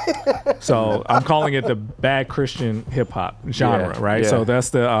 So I'm calling it the Bad Christian hip hop genre, right? Yeah. So that's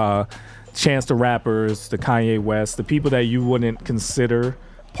the Chance the Rappers, the Kanye West, the people that you wouldn't consider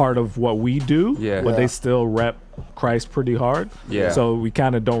part of what we do, but they still rep Christ pretty hard. Yeah. So we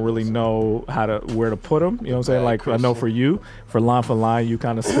kind of don't really know where to put them. You know what I'm saying? Like I know for line, you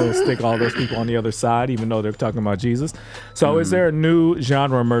kind of still stick all those people on the other side, even though they're talking about Jesus. So is there a new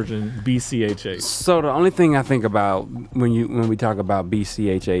genre emerging, BCHH? So the only thing I think about when we talk about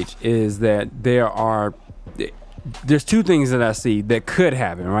BCHH is that there are there's two things that I see that could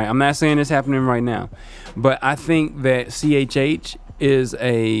happen, right? I'm not saying it's happening right now, but I think that CHH is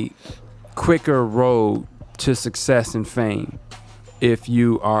a quicker road to success and fame if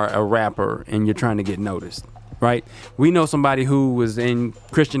you are a rapper and you're trying to get noticed, right? We know somebody who was in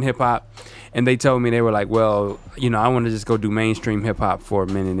Christian hip hop, and they told me, they were like, well, I want to just go do mainstream hip hop for a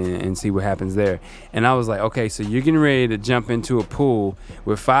minute and see what happens there. And I was like, okay, so you're getting ready to jump into a pool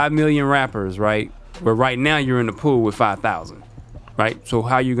with 5 million rappers, right? But right now you're in the pool with 5,000, right? So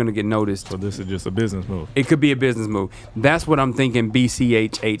how are you going to get noticed? So this is just a business move. It could be a business move. That's what I'm thinking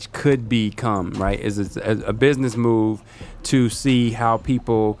BCHH could become, right? Is a business move to see how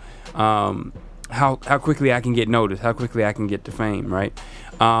people, how quickly I can get noticed, how quickly I can get to fame, right?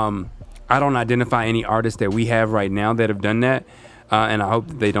 I don't identify any artists that we have right now that have done that, and I hope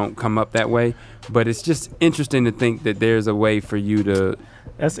that they don't come up that way. But it's just interesting to think that there's a way for you to.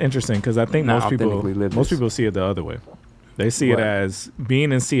 That's interesting because I think most people see it the other way. They see it as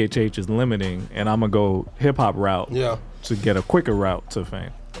being in CHH is limiting, and I'm gonna go hip hop route to get a quicker route to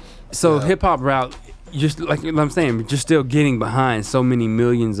fame. So hip hop route, just like I'm saying, just still getting behind so many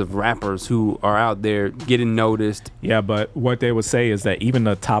millions of rappers who are out there getting noticed. Yeah, but what they would say is that even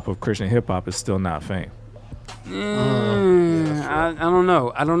the top of Christian hip hop is still not fame. I don't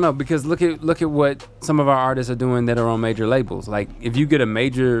know because look at what some of our artists are doing that are on major labels. Like if you get a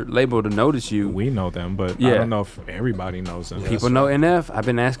major label to notice you, we know them, but I don't know if everybody knows them. People know NF. I've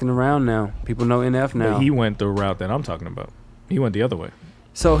been asking around now. People know NF now. But he went the route that I'm talking about. He went the other way.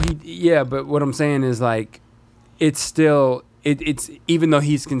 So but what I'm saying is like, it's still it's even though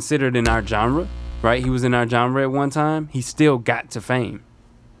he's considered in our genre, right? He was in our genre at one time. He still got to fame.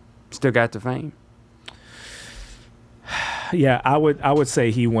 Yeah, I would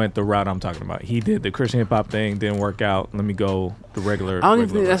say he went the route I'm talking about. He did the Christian hip hop thing, didn't work out. Let me go the regular. I don't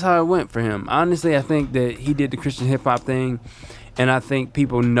even think that's how it went for him. Honestly, I think that he did the Christian hip hop thing, and I think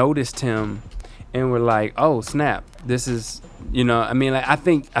people noticed him and were like, "Oh snap, this is." I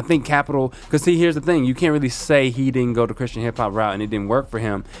think Capital, because see, here's the thing, you can't really say he didn't go the Christian hip hop route and it didn't work for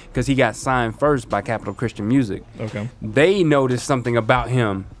him because he got signed first by Capital Christian Music. Okay. They noticed something about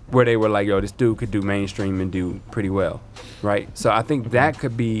him where they were like, yo, this dude could do mainstream and do pretty well, right? So I think that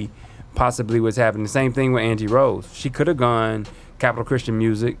could be possibly what's happening. The same thing with Angie Rose. She could have gone Capital Christian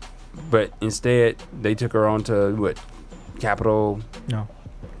Music, but instead they took her on to what? Capital? No.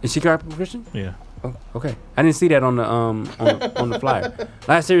 Is she Capital Christian? Yeah. Oh, okay. I didn't see that on the on the flyer.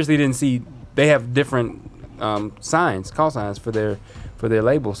 I seriously didn't see. They have different call signs for their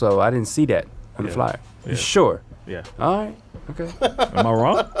label, so I didn't see that on the flyer. Yeah. You sure? Yeah. All right. Okay. Am I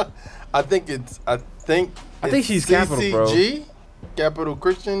wrong? I think she's Capital, bro. CCG, Capital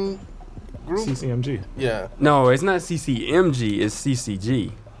Christian Group. CCMG. Yeah. No, it's not CCMG. It's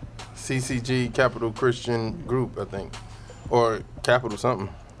CCG. CCG, Capital Christian Group, I think, or Capital something.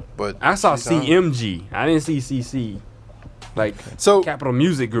 But I saw CMG. I didn't see CC. Like Capital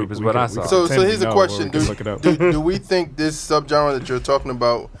Music Group is what I saw. So here's a question: Do we think this subgenre that you're talking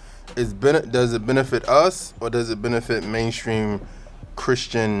about does it benefit us or does it benefit mainstream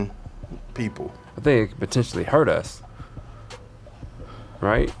Christian people? I think it could potentially hurt us,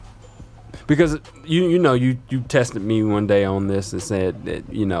 right? Because you tested me one day on this and said that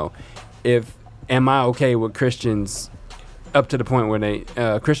am I okay with Christians up to the point where they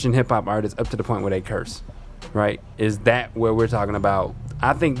Christian hip hop artists up to the point where they curse, right? Is that where we're talking about?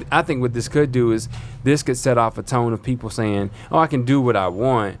 I think what this could do is this could set off a tone of people saying, "Oh, I can do what I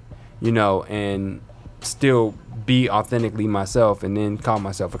want," and still be authentically myself, and then call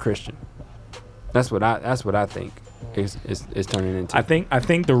myself a Christian. That's what I think is turning into. I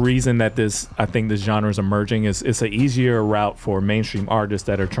think the reason that this genre is emerging is it's an easier route for mainstream artists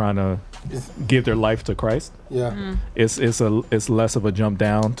that are trying to give their life to Christ. Yeah. Mm-hmm. It's less of a jump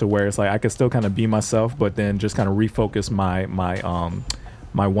down to where it's like I can still kind of be myself, but then just kind of refocus my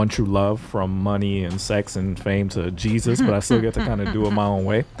one true love from money and sex and fame to Jesus, but I still get to kind of do it my own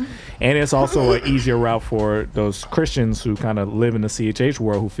way. And it's also an easier route for those Christians who kind of live in the CHH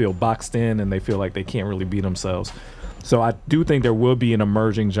world who feel boxed in and they feel like they can't really be themselves. So I do think there will be an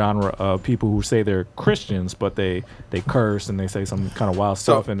emerging genre of people who say they're Christians, but they curse and they say some kind of wild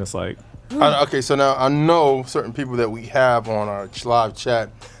stuff, and it's like... Okay, so now I know certain people that we have on our live chat.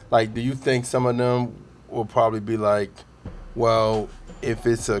 Like, do you think some of them will probably be like, well, if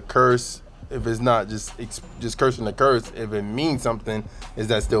it's a curse, if it's not just cursing the curse, if it means something, is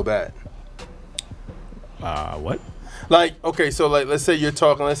that still bad? What? Like, okay, so like, let's say you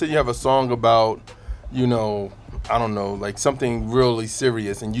have a song about, I don't know, like something really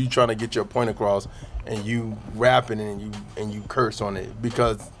serious, and you trying to get your point across, and you rapping and you curse on it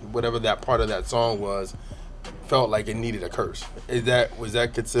because whatever that part of that song was felt like it needed a curse. Was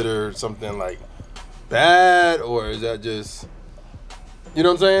that considered something like bad, or is that just, you know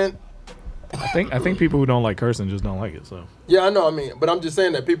what I'm saying? I think people who don't like cursing just don't like it. So yeah, I know. I mean, but I'm just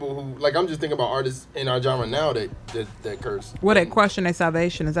saying that people who like, I'm just thinking about artists in our genre now that curse. Would they question their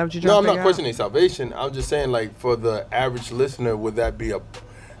salvation? Is that what you're No, trying I'm to not figure questioning salvation. I'm just saying, like, for the average listener, would that be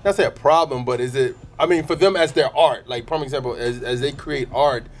not say a problem, but is it? I mean, for them as their art, like, prime example, as they create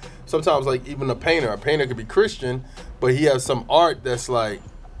art, sometimes like even a painter could be Christian, but he has some art that's like,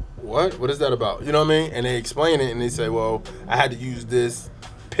 what is that about? You know what I mean? And they explain it and they say, well, I had to use this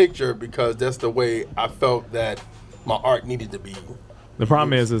picture because that's the way I felt that my art needed to be. The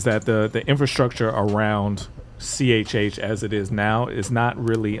problem is that the infrastructure around CHH as it is now is not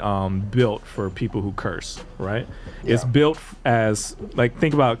really built for people who curse, right? Yeah. It's built as, like,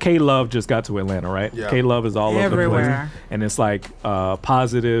 think about K-Love just got to Atlanta, right? Yeah. K-Love is all over the place. And it's like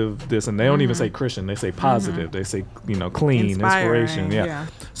positive, this, and they don't even say Christian. They say positive. They say, clean, inspiration. Yeah.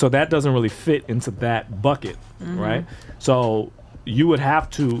 So that doesn't really fit into that bucket, right? So you would have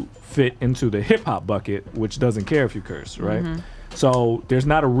to fit into the hip-hop bucket, which doesn't care if you curse, right? So there's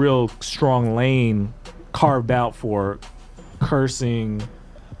not a real strong lane carved out for cursing,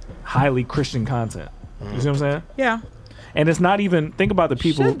 highly Christian content. You see what I'm saying? Yeah. And it's not even, think about the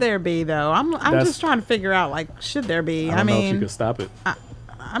people. Should there be, though? I'm just trying to figure out, like, should there be? I don't know if you could stop it.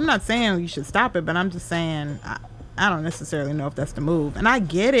 I'm not saying you should stop it, but I'm just saying I don't necessarily know if that's the move. And I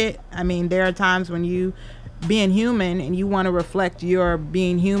get it. I mean, there are times when you being human and you want to reflect your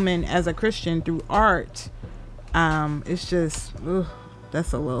being human as a Christian through art. It's just,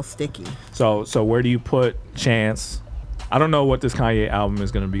 that's a little sticky. So where do you put Chance? I don't know what this Kanye album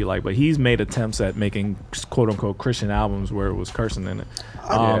is going to be like, but he's made attempts at making quote unquote Christian albums where it was cursing in it.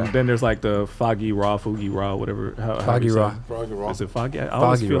 Then there's like the Foggy Raw, whatever. Foggy Raw. Foggy Raw. Is it Foggy? I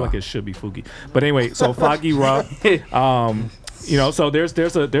always feel like it should be Fugi. But anyway, so Foggy Raw. So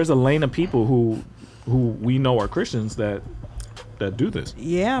there's a lane of people who we know are Christians that do this.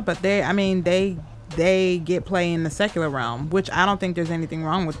 Yeah, but they get play in the secular realm, which I don't think there's anything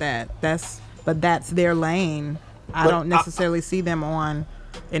wrong with that. That's their lane. I don't necessarily see them on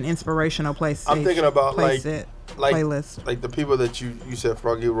an inspirational place. I'm thinking about playlist. Like the people that you said,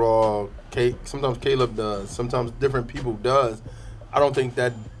 Froggy Raw, sometimes Caleb does, sometimes different people does. I don't think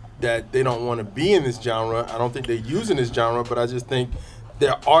that they don't want to be in this genre. I don't think they're using this genre, but I just think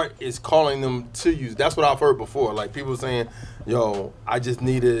their art is calling them to use. That's what I've heard before. Like people saying, yo, I just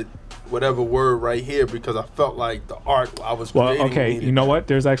needed whatever word right here because I felt like the art I was creating. Well, okay, you know what?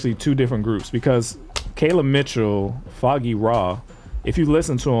 There's actually two different groups because Caleb Mitchell, Foggy Raw, if you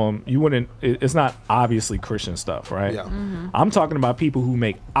listen to him, you wouldn't. It's not obviously Christian stuff, right? Yeah. I'm talking about people who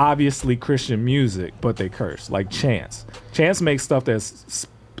make obviously Christian music, but they curse, like Chance. Chance makes stuff that's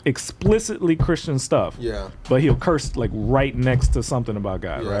explicitly Christian stuff. Yeah. But he'll curse like right next to something about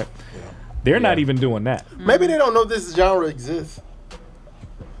God, right? Yeah. They're not even doing that. Maybe they don't know this genre exists.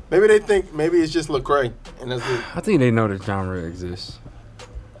 Maybe they think it's just Lecrae, and that's it. I think they know the genre exists.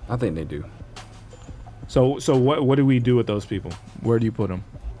 I think they do. So what do we do with those people? Where do you put them?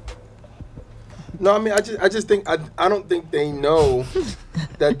 No, I mean, I just think I don't think they know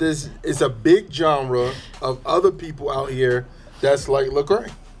that this is a big genre of other people out here that's like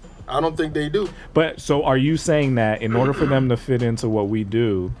Lecrae. I don't think they do. But so are you saying that in order for them to fit into what we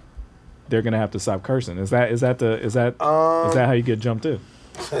do, they're gonna have to stop cursing? Is that how you get jumped in?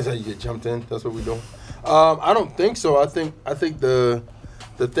 That's how you get jumped in. That's what we're doing. I don't think so. I think the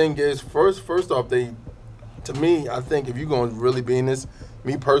thing is first off, to me, I think if you're going to really be in this,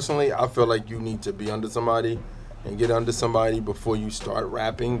 me personally, I feel like you need to be under somebody and get under somebody before you start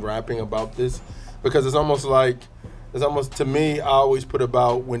rapping about this, because it's almost to me, I always put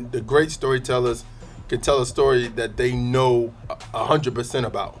about when the great storytellers can tell a story that they know 100%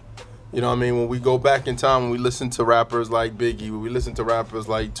 about. You know what I mean? When we go back in time, when we listen to rappers like Biggie, when we listen to rappers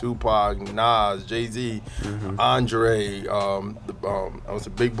like Tupac, Nas, Jay-Z, Andre, I was a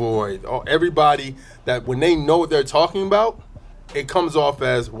Big Boy, everybody that when they know what they're talking about, it comes off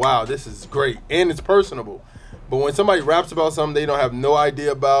as, wow, this is great, and it's personable. But when somebody raps about something they don't have no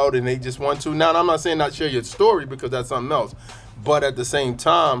idea about and they just want to, now I'm not saying not share your story because that's something else, but at the same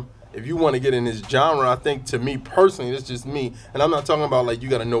time, if you want to get in this genre, I think to me personally, it's just me, and I'm not talking about like you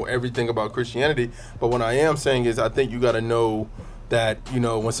got to know everything about Christianity, but what I am saying is I think you got to know that,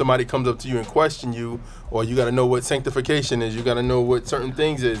 when somebody comes up to you and question you, or you got to know what sanctification is, you got to know what certain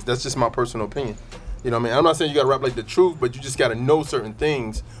things is. That's just my personal opinion. You know what I mean? I'm not saying you got to rap like the truth, but you just got to know certain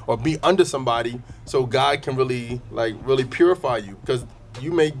things or be under somebody so God can really purify you, because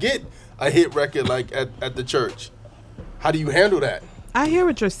you may get a hit record like at the church. How do you handle that? I hear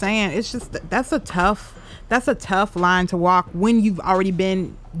what you're saying. It's just that's a tough line to walk when you've already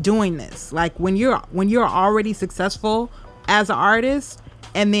been doing this. Like when you're already successful as an artist,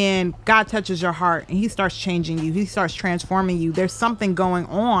 and then God touches your heart and he starts changing you. He starts transforming you. There's something going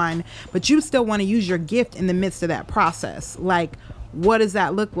on, but you still want to use your gift in the midst of that process. Like, what does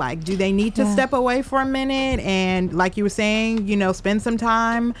that look like? Do they need to step away for a minute and, like you were saying, spend some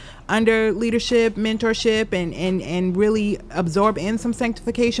time under leadership, mentorship, and really absorb in some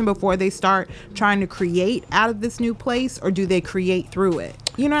sanctification before they start trying to create out of this new place? Or do they create through it?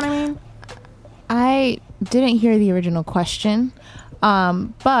 You know what I mean? I didn't hear the original question,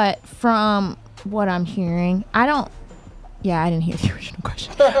 but from what I'm hearing, I didn't hear the original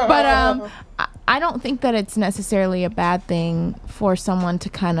question. But I don't think that it's necessarily a bad thing for someone to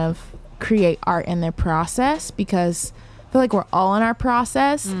kind of create art in their process, because I feel like we're all in our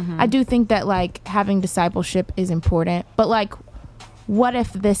process. Mm-hmm. I do think that like having discipleship is important, but like, what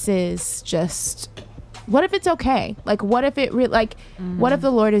if this is just, what if it's okay? Like, what if it what if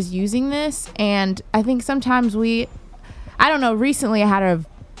the Lord is using this? And I think sometimes I don't know, recently I had a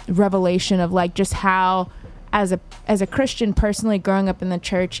revelation of like just how as a Christian personally growing up in the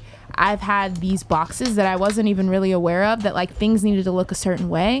church, I've had these boxes that I wasn't even really aware of, that like things needed to look a certain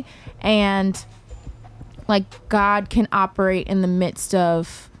way, and like God can operate in the midst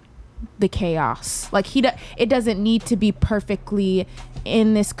of the chaos. Like it doesn't need to be perfectly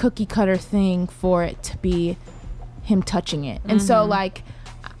in this cookie cutter thing for it to be him touching it. And so like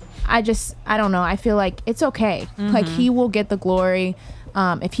I don't know, I feel like it's okay. Like he will get the glory.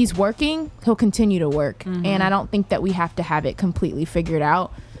 If he's working, he'll continue to work. And I don't think that we have to have it completely figured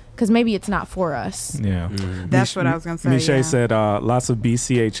out, because maybe it's not for us. Yeah. That's what I was going to say. Michelle said, lots of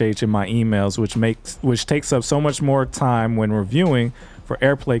BCHH in my emails, which takes up so much more time when reviewing for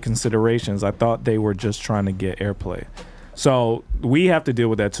airplay considerations. I thought they were just trying to get airplay. So we have to deal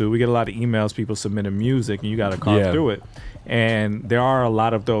with that too. We get a lot of emails, people submitting music, and you got to carve through it. And there are a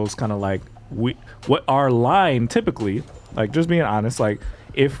lot of those kind of like, what our line typically, like just being honest, like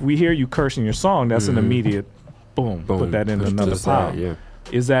if we hear you cursing your song, that's an immediate boom, put that in another pile. Yeah.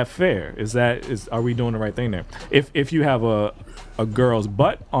 Is that fair? Are we doing the right thing there? If you have a girl's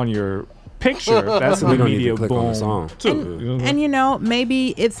butt on your picture, that's an immediate boom too. And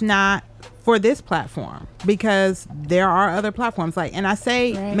maybe it's not for this platform, because there are other platforms. And I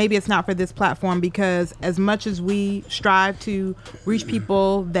say maybe it's not for this platform because as much as we strive to reach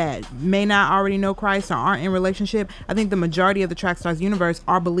people that may not already know Christ or aren't in relationship, I think the majority of the Trackstars universe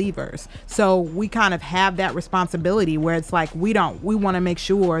are believers. So we kind of have that responsibility where it's like we want to make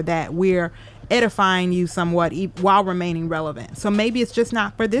sure that we're edifying you somewhat while remaining relevant. So maybe it's just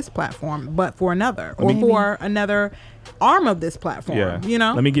not for this platform, but for another, or for another arm of this platform.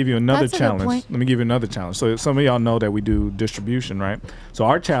 Let me give you another challenge. So some of y'all know that we do distribution, right? So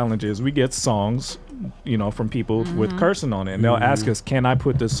our challenge is we get songs, from people with cursing on it, and they'll ask us, can I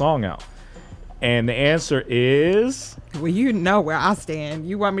put this song out? And the answer is, well, you know where I stand.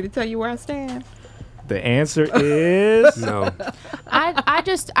 You want me to tell you where I stand? The answer is no.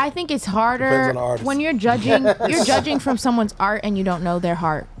 I think it's harder when you're judging from someone's art and you don't know their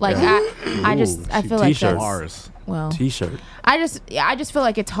heart. Like I feel like that's T-shirt. I just feel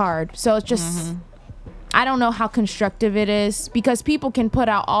like it's hard. So it's just I don't know how constructive it is, because people can put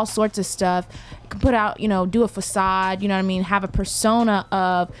out all sorts of stuff, can put out, do a facade, have a persona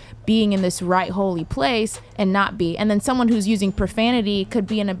of being in this right holy place and not be. And then someone who's using profanity could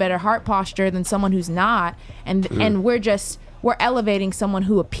be in a better heart posture than someone who's not. And we're elevating someone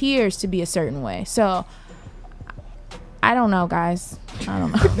who appears to be a certain way. So I don't know, guys. I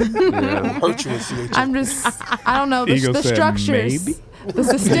don't know. I don't know. The structures. Maybe? The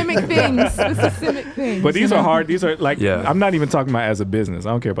systemic things. But these are hard. These are like, I'm not even talking about as a business. I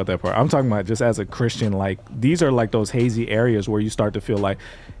don't care about that part. I'm talking about just as a Christian. Like, these are like those hazy areas where you start to feel like,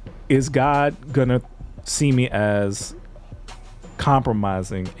 is God gonna see me as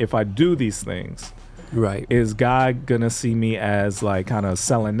compromising if I do these things? Right. Is God gonna see me as like kind of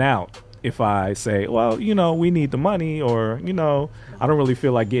selling out if I say, well, we need the money, or, I don't really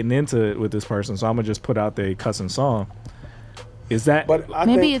feel like getting into it with this person, so I'm gonna just put out the cussing song. Is that? But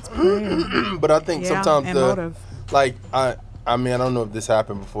it's prayer. But I think sometimes motive. I don't know if this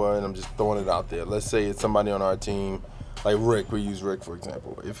happened before, and I'm just throwing it out there. Let's say it's somebody on our team, like Rick. We use Rick for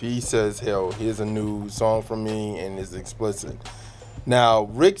example. If he says, "Hell, here's a new song from me," and it's explicit. Now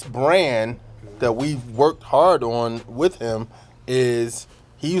Rick's brand that we've worked hard on with him is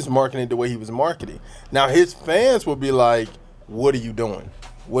he was marketing it the way he was marketing. Now his fans will be like, "What are you doing?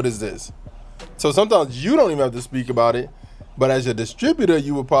 What is this?" So sometimes you don't even have to speak about it. But as a distributor,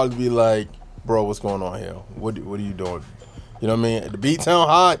 you would probably be like, bro, what's going on here? What are you doing? You know what I mean? The beat sound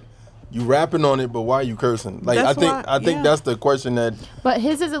hot. You rapping on it, but why are you cursing? Like I think that's the question that. But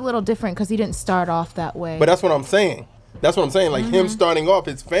his is a little different because he didn't start off that way. But that's what I'm saying. Like him starting off,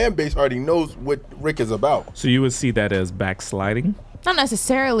 his fan base already knows what Rick is about. So you would see that as backsliding? Not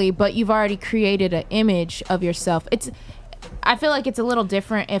necessarily, but you've already created an image of yourself. I feel like it's a little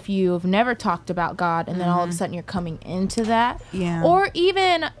different if you've never talked about God and then all of a sudden you're coming into that. Yeah. Or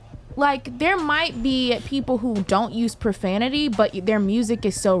even like there might be people who don't use profanity, but their music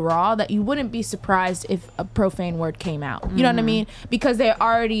is so raw that you wouldn't be surprised if a profane word came out. You know what I mean? Because they're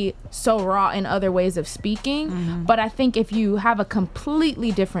already so raw in other ways of speaking. But I think if you have a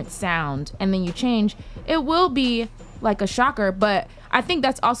completely different sound and then you change, it will be like a shocker. But I think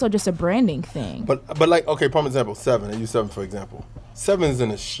that's also just a branding thing. But like, okay, prime example, 7. I use 7 for example. 7's in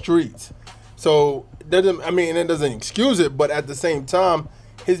the streets. So it doesn't excuse it, but at the same time,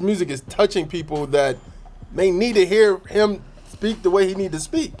 his music is touching people that may need to hear him speak the way he need to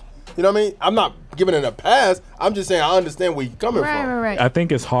speak. You know what I mean? I'm not giving it a pass. I'm just saying I understand where you're coming from. Right. I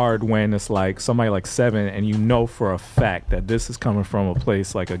think it's hard when it's like somebody like 7 and you know for a fact that this is coming from a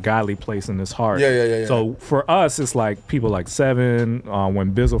place, like a godly place in his heart. Yeah. So for us, it's like people like 7,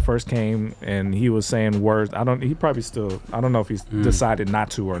 when Bizzle first came and he was saying words. I don't know if he's decided not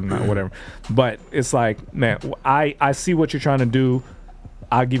to or not, whatever. But it's like, man, I see what you're trying to do.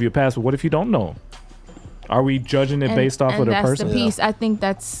 I'll give you a pass, but what if you don't know? Are we judging it based off of the person? And that's the piece. I think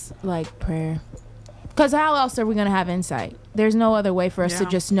that's like prayer. Because how else are we going to have insight? There's no other way for us to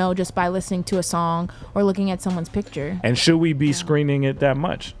just know just by listening to a song or looking at someone's picture. And should we be screening it that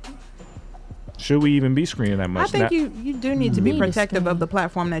much? Should we even be screening that much? I think you do need to be protective of the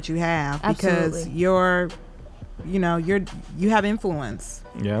platform that you have. Because you have influence.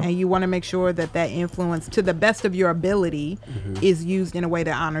 Yeah. And you want to make sure that influence, to the best of your ability, is used in a way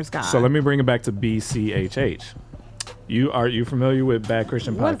that honors God. So let me bring it back to BCHH. Are you familiar with Bad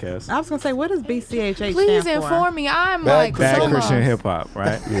Christian Podcast? I was gonna say, what does BCHH stand for? Please inform me. I'm Bad so Christian lost. Hip Hop,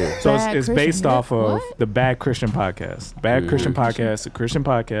 right? Yeah. So Bad it's Christian based off of what? the Bad Christian Podcast. Bad Christian Podcast, the Christian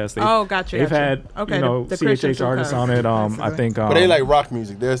podcast. Gotcha. They've had the CHH Christians artists on it. I think. But they like rock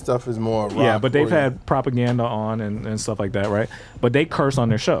music. Their stuff is more rock. Yeah, but they've had propaganda on and stuff like that, right? But they curse on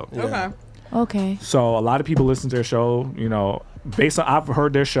their show. Yeah. Okay. So a lot of people listen to their show. Based on I've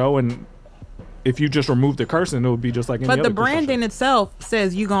heard their show, and if you just remove the cursing, it would be just like any But other the branding itself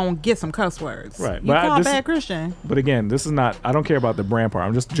says you're going to get some cuss words. Right. You But call this Bad is- Christian. But again, this is not. I don't care about the brand part.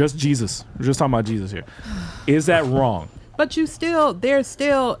 I'm just Jesus. We're just talking about Jesus here. Is that wrong? But there's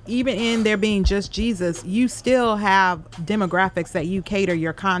still, even in there being just Jesus, you still have demographics that you cater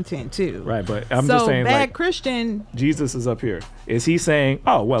your content to. Right. But I'm just saying, Bad like, Christian. Jesus is up here. Is he saying,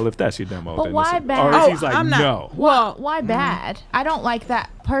 "Oh, well, if that's your demo"? But then why this is-" bad? Or is he's like, I'm not- "No"? Well, why bad? I don't like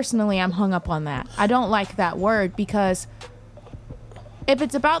that. Personally, I'm hung up on that. I don't like that word because if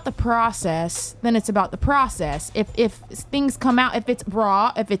it's about the process, then it's about the process. If things come out, if it's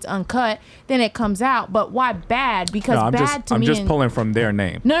raw, if it's uncut, then it comes out. But why bad? Because No, I'm me just and- pulling from their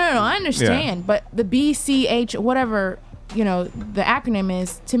name. No, I understand. But the BCH, whatever, the acronym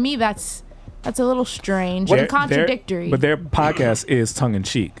is, to me, that's a little strange and contradictory. But their podcast is tongue in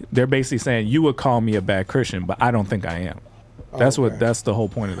cheek. They're basically saying you would call me a bad Christian, but I don't think I am. That's that's the whole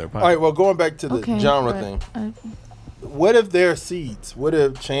point of their podcast. All right, well, going back to the genre thing. What if they're seeds? What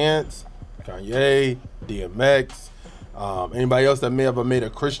if Chance, Kanye, DMX, anybody else that may have made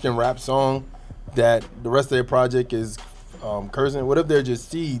a Christian rap song that the rest of their project is cursing? What if they're just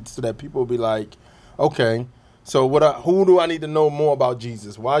seeds so that people will be like, okay, so who do I need to know more about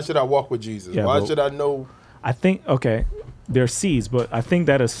Jesus? Why should I walk with Jesus? Yeah, Why should I know? I think, they're seeds, but I think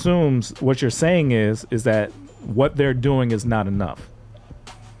that assumes what you're saying is that what they're doing is not enough.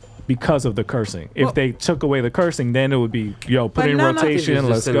 Because of the cursing. If they took away the cursing, then it would be, put in rotation,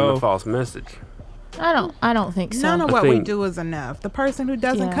 let's go. A false message. I don't think so. None of what we do is enough. The person who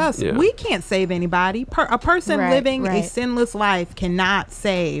doesn't cuss, we can't save anybody. A person living a sinless life cannot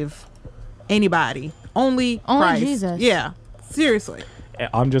save anybody. Only Christ. Jesus. Yeah, seriously.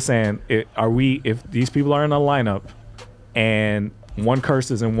 I'm just saying, if these people are in a lineup and one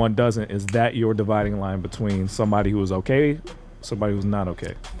curses and one doesn't, is that your dividing line between somebody who is okay, somebody who's not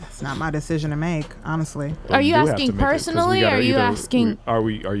okay? It's not my decision to make, honestly. Well, Are you do have asking to make it, 'cause we personally, or gotta are you either- asking? Are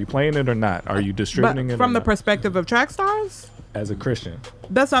you playing it or not? Are you distributing But it from or the not? perspective of Track Stars? As a Christian?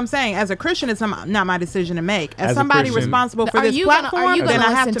 That's what I'm saying. As a Christian, it's not my decision to make. As As a somebody Christian- responsible for Are this you gonna- platform, are you then gonna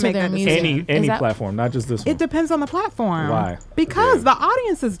I have listen to to make their that music? decision. Any platform, not just this one. It depends on the platform. Why? Because the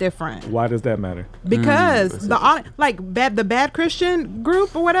audience is different. Why does that matter? Because the Bad Christian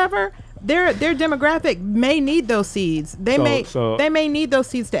group or whatever, their demographic may need those seeds. They may need those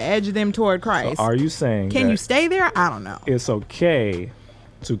seeds to edge them toward Christ. So are you saying Can that you stay there? I don't know. it's okay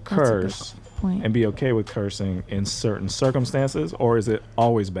to curse and be okay with cursing in certain circumstances, or is it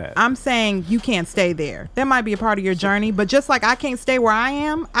always bad? I'm saying you can't stay there. That might be a part of your journey, but just like I can't stay where I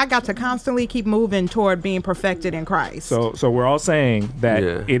am, I got to constantly keep moving toward being perfected in Christ. So we're all saying that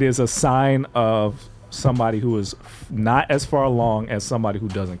it is a sign of somebody who is not as far along as somebody who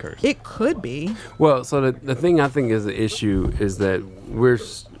doesn't curse. It could be. Well, so the thing I think is the issue is that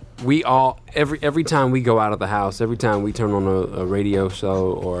we all every time we go out of the house, every time we turn on a radio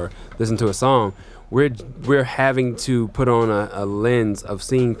show or listen to a song, we're having to put on a lens of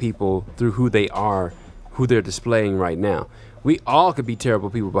seeing people through who they are, who they're displaying right now. We all could be terrible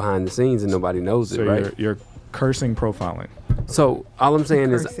people behind the scenes and nobody knows it, right? You're cursing profiling. So all I'm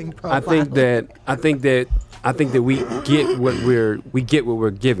saying is, I think that we get what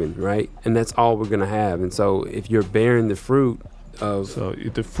we're given, right? And that's all we're gonna have. And so if you're bearing the fruit of, so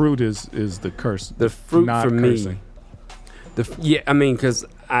the fruit is the curse. The fruit not for cursing. me, I mean, because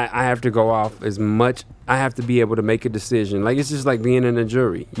I have to go off as much. I have to be able to make a decision. Like it's just like being in a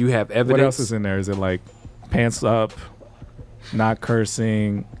jury. You have evidence. What else is in there? Is it like pants up, not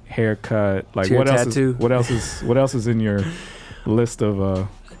cursing, haircut? Like Tear what else? tattoo. What else is in your list of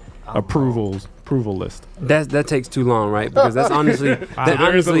approval list? That takes too long, right? Because that's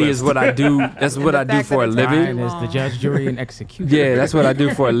honestly is what I do. That's what I do for a living. Mine is the judge, jury, and execution. Yeah, that's what I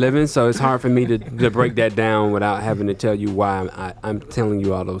do for a living. So it's hard for me to break that down without having to tell you why I'm telling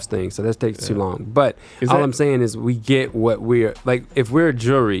you all those things. So that takes too long. But I'm saying is we get what we're like. If we're a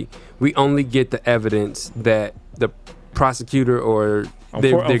jury, we only get the evidence that the prosecutor or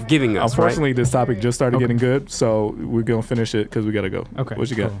they're giving us. Unfortunately, right? this topic just started getting good, so we're gonna finish it because we gotta go. Okay. What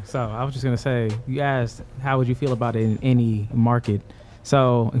you got? Cool. So I was just gonna say, you asked how would you feel about it in any market.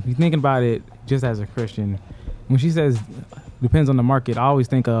 So if you're thinking about it just as a Christian, when she says depends on the market, I always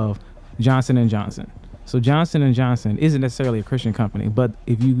think of Johnson & Johnson. So Johnson & Johnson isn't necessarily a Christian company, but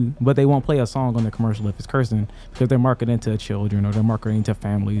but they won't play a song on their commercial if it's cursing because they're marketing to children or they're marketing to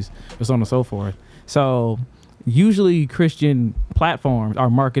families or so on and so forth. So usually Christian platforms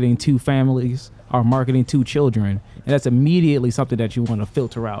are marketing to families, are marketing to children, and that's immediately something that you want to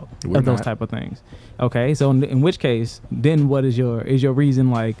filter out of those type of things. Okay, so in which case, then what is your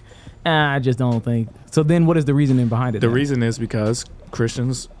reason? Like, I just don't think. So then, what is the reasoning behind it? The reason is because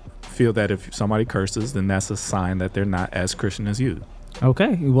Christians feel that if somebody curses, then that's a sign that they're not as Christian as you.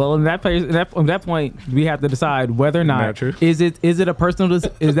 Okay, well, in that point, we have to decide whether or not is it a personal.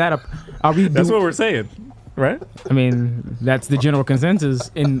 Is that a? Are we? That's what we're saying. Right? I mean, that's the general consensus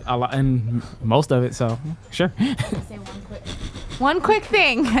in most of it. So, sure. Say one quick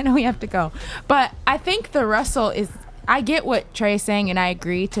thing. I know we have to go, but I think the Russell is. I get what Trey is saying, and I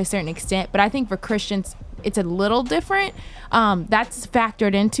agree to a certain extent. But I think for Christians, it's a little different. That's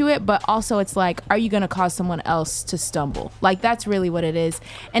factored into it, but also it's like, are you going to cause someone else to stumble? Like that's really what it is.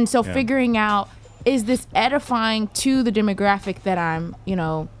 And so figuring out, is this edifying to the demographic that I'm,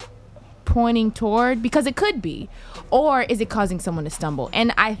 pointing toward, because it could be, or is it causing someone to stumble?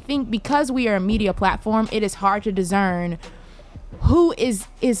 And I think because we are a media platform, it is hard to discern who is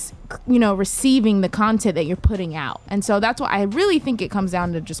receiving the content that you're putting out. And so that's why I really think it comes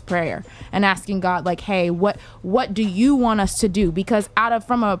down to just prayer and asking God, like, hey, what do you want us to do? Because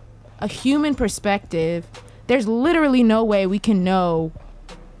from a human perspective, there's literally no way we can know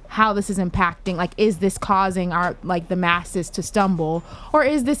how this is impacting. Like, is this causing the masses to stumble, or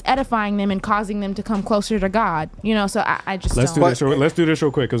is this edifying them and causing them to come closer to God? So I just let's do this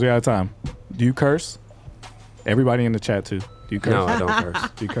real quick because we out of time. Do you curse? Everybody in the chat too. Do you curse? No, I don't curse.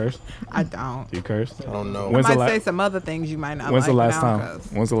 Do you curse? I don't. Do you curse? I don't know. I might say some other things you might not. When's the last now, time?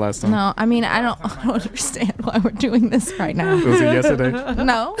 When's the last time? No, I mean, I don't understand why we're doing this right now. Was it yesterday?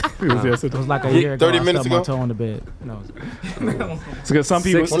 No. It was yesterday. It was like a year ago. 30 minutes ago. My toe on the bed. No. Because some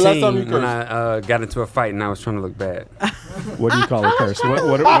people. 16 when I got into a fight and I was trying to look bad. What do you call a curse?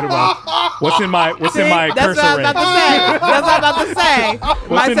 What about what's in my curse array? That's what I was about to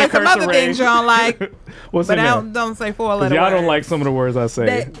say. Might say some other things you don't like. What's but in I there? don't say 4 letter y'all words. don't like some of the words I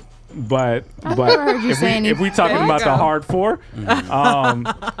say. But heard you say if we talking There you about go. the hard 4,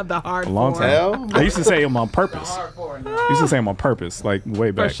 the hard a long 4. time. I used to say them on purpose. I used to say them on purpose, like way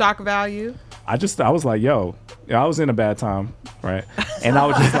For back. shock value. I was like, yo, I was in a bad time, right? And I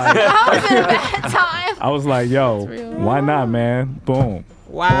was just like, I was in a bad time. I was like, yo, why not, man? Boom.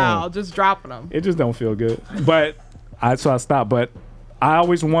 Wow, Boom. just dropping them. It just don't feel good. But so I stopped. But I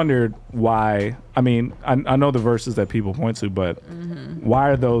always wondered why. I mean, I know the verses that people point to, but why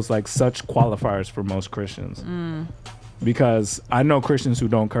are those like such qualifiers for most Christians? because I know Christians who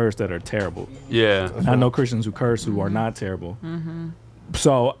don't curse that are terrible. Yeah. I know Christians who curse who are not terrible. Mm-hmm.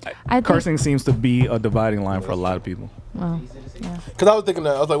 So I think- cursing seems to be a dividing line for a lot of people. Well, yeah. Because I was thinking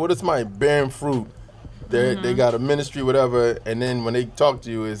that, I was like, what if somebody bearing fruit? They got a ministry, whatever, and then when they talk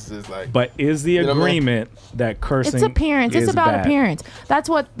to you, it's just like. But is the You know what I mean? agreement that cursing It's appearance. It's is about bad? appearance. That's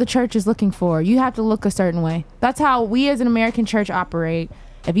what the church is looking for. You have to look a certain way. That's how we as an American church operate.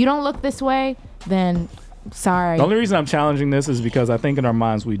 If you don't look this way, then sorry. The only reason I'm challenging this is because I think in our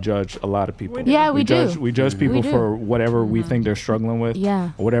minds we judge a lot of people. Yeah, we do. We judge people We do. for whatever we think they're struggling with.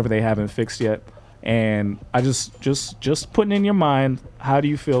 Yeah. Or whatever they haven't fixed yet. And I just putting in your mind, how do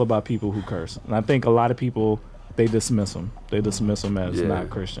you feel about people who curse? And I think a lot of people, they dismiss them. They dismiss them as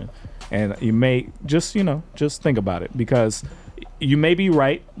not Christian. And you may just think about it, because you may be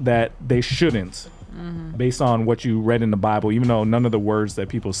right that they shouldn't, based on what you read in the Bible, even though none of the words that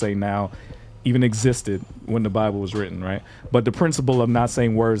people say now even existed when the Bible was written, right? But the principle of not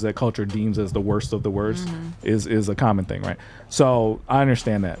saying words that culture deems as the worst of the worst is a common thing, right? So I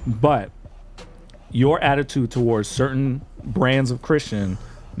understand that. But your attitude towards certain brands of Christian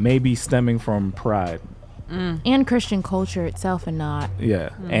may be stemming from pride. And Christian culture itself, and not.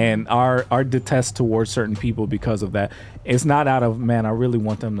 Yeah. And our detest towards certain people because of that. It's not out of, man, I really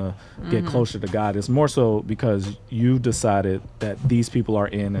want them to get closer to God. It's more so because you decided that these people are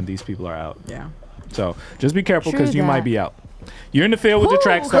in and these people are out. Yeah. So just be careful, True because you that. might be out. You're in the field with the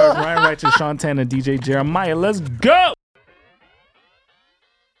track stars, Ryan Righteous, Sean Tanner, DJ Jeremiah. Let's go.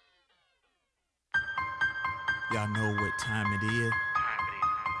 Y'all know what time it is.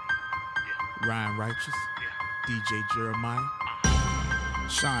 Ryan Righteous, DJ Jeremiah,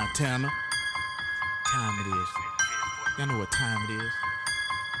 Sean Tanner. Time it is. Y'all know what time it is.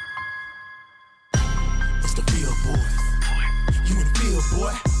 It's the Field Boys. You in the field,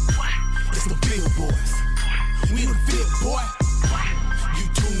 boy. It's the Field Boys. We in the field, boy. You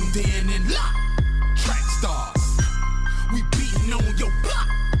tuned in and locked. Track stars. We beating on your block.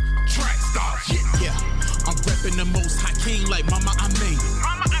 Track stars. Yeah. I'm repping the most high king like mama, I made it.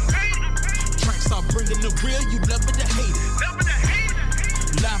 Track star bringing the real, you love it to hate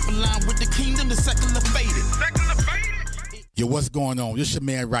it. Line for line with the kingdom, the secular faded. Yo, what's going on? This your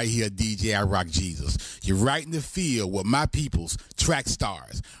man right here, DJ I Rock Jesus. You're right in the field with my peoples, Track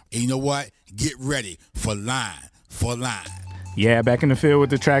Stars. And you know what? Get ready for line for line. Yeah, back in the field with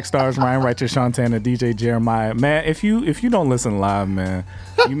the track stars, Ryan Righteous, Sean Tanner, DJ Jeremiah. Man, if you don't listen live, man,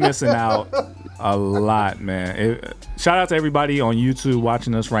 you missing out a lot, man. Shout out to everybody on YouTube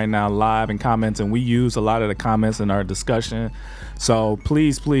watching us right now live and commenting. We use a lot of the comments in our discussion. So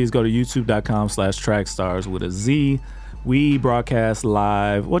please go to youtube.com/trackstars with a Z. We broadcast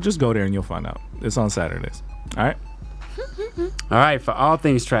live. Well, just go there and you'll find out. It's on Saturdays. All right? All right, for all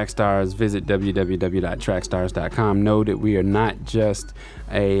things Track Stars, visit www.trackstars.com. Know that we are not just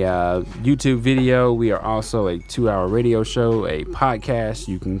a YouTube video. We are also a 2-hour radio show, a podcast.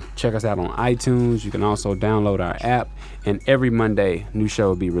 You can check us out on iTunes. You can also download our app. And every Monday, new show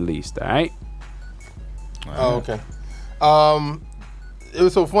will be released. All right? Oh, okay. It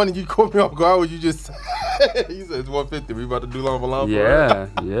was so funny. You caught me off guard when you just you said it's 150. We about to do long for long. Yeah,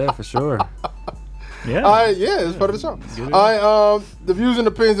 for sure. Yeah. All right, yeah, it's part of the show. All right, the views and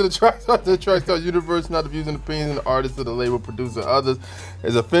opinions of the Track Star universe, not the views and opinions of the artists of the label, producer, others.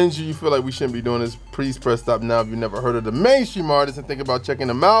 As offends you feel like we shouldn't be doing this, please press stop now if you've never heard of the mainstream artists and think about checking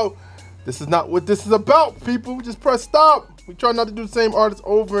them out. This is not what this is about, people. Just press stop. We try not to do the same artists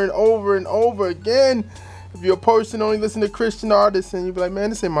over and over and over again. If you're a person only listen to Christian artists and you be like,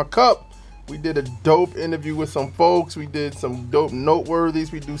 man, this ain't my cup. We did a dope interview with some folks. We did some dope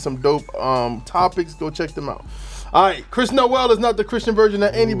noteworthies. We do some dope topics. Go check them out. All right, Chris Noel is not the Christian version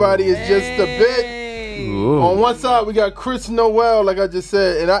of anybody. It's just a bit. Ooh. On one side, we got Chris Noel, like I just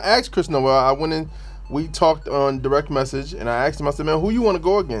said. And I asked Chris Noel. I went in. We talked on direct message. And I asked him, I said, man, who you want to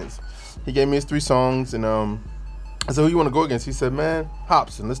go against? He gave me his 3 songs. And I said, who you want to go against? He said, man,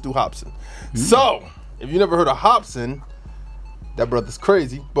 Hopsin. Let's do Hopsin. So, if you never heard of Hopsin, that brother's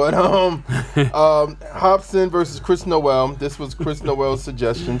crazy. But Hopsin versus Chris Noel. This was Chris Noel's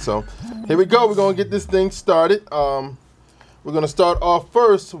suggestion. So here we go. We're going to get this thing started. We're going to start off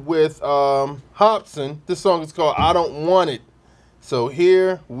first with Hopsin. This song is called I Don't Want It. So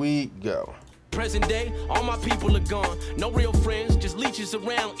here we go. Present day, all my people are gone. No real friends, just leeches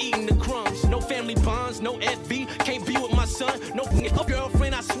around eating the crumbs. No family bonds, no FV, can't be with my son. No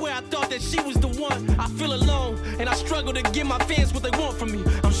girlfriend, I swear I thought that she was the one. I feel alone, and I struggle to give my fans what they want from me.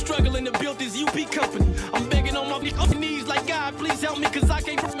 I'm struggling to build this UP company. I'm begging on my knees like, God, please help me, cause I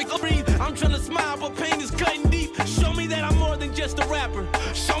can't breathe. I'm trying to smile, but pain is cutting deep. Show me that I'm more than just a rapper.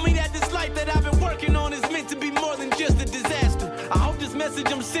 Show me that this life that I've been working on is meant to be more than just a disease.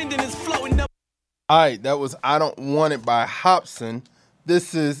 message I'm sending is floating up. All right, that was I Don't Want It by Hobson.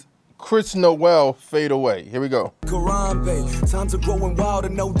 This is Chris Noel, Fade Away. Here we go. Karambe, times are growing wild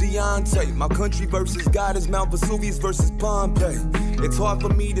and no Deontay. My country versus God is Mount Vesuvius versus Pompeii. It's hard for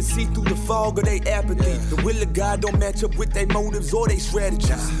me to see through the fog of their apathy. The will of God don't match up with their motives or their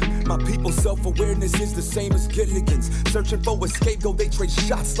strategies. My people's self-awareness is the same as Gilligan's. Searching for a scapegoat, they trade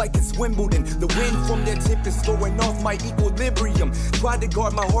shots like it's Wimbledon. The wind from their tip is throwing off my equilibrium. Try to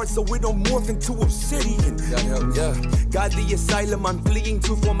guard my heart so it don't morph into obsidian. God the asylum I'm fleeing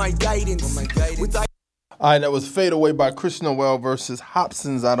to for my guidance. All right, that was Fade Away by Chris Noel versus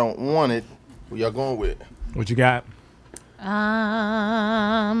Hobson's I Don't Want It. Who y'all going with? What you got?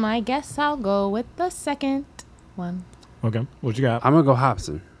 I guess I'll go with the second one. Okay. What you got? I'm gonna go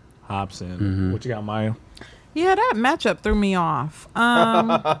Hobson. Hobson. Mm-hmm. What you got, Maya? Yeah, that matchup threw me off.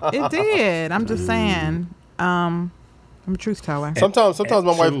 It did. I'm just saying. I'm a truth teller. Sometimes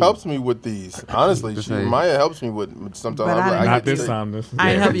my wife helps me with these. Honestly, Maya helps me with sometimes. But I'm like, Not this time. I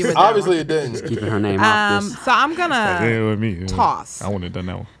didn't help you with that Obviously, one. it didn't. Just keeping her name off this. So I'm gonna with me. toss. I wouldn't have done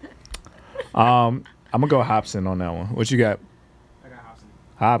that one. I'm gonna go Hobson on that one. What you got? I got Hobson.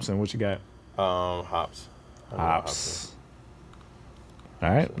 Hobson. What you got? Hops. Hops. All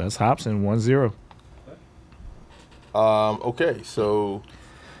right, that's Hobson 1-0. Okay, so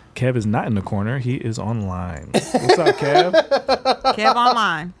Kev is not in the corner. He is online. What's up, Kev? Kev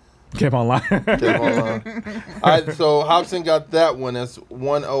online. Kev online. Kev online. All right, so Hobson got that one. That's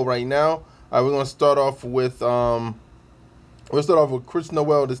 1-0 right now. All right, we're gonna start off with Chris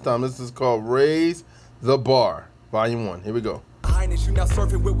Noel this time. This is called Raise the Bar, Volume 1. Here we go. Highness, you now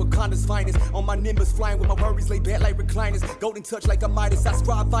surfing with Wakanda's finest. On my Nimbus, flying with my worries laid back like recliners. Golden touch like a Midas. I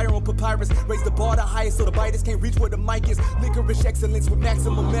scribe fire on papyrus. Raise the bar the highest so the biters can't reach where the mic is. Licorice excellence with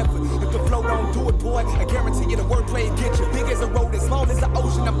maximum effort. If the flow don't do it, boy, I guarantee you the wordplay will get you. Big as a road, as small as the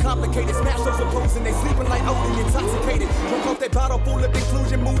ocean. I'm complicated. Smash those opposing. They sleeping like Odin, intoxicated. Drunk off that bottle full of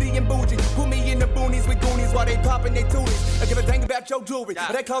inclusion, moody and bougie. Put me in the boonies with goonies while they popping their tooties. I give a dang about your jewelry.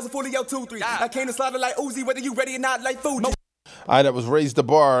 But that closet full of your 2-3. I came to slaughter like Uzi, whether you ready or not, like Fuji. All right, that was Raise the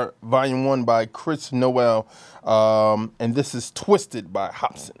Bar, Volume 1 by Chris Noel. And this is Twisted by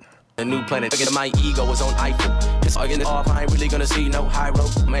Hobson. A new planet, look at my ego is on Eiffel. Just arguing it off, I ain't really gonna see no high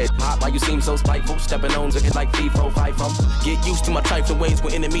road. Man, why you seem so spiteful? Stepping on looking like FIFO, FIFO. Get used to my trifling ways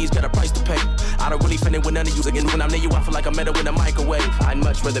when enemies got a price to pay. I don't really fit in with none of you. Again, when I'm near you, I feel like I'm metal in a microwave. I'd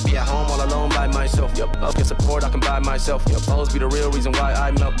much rather be at home all alone by myself. Yup, love and support I can buy myself. Yup, foes be the real reason why I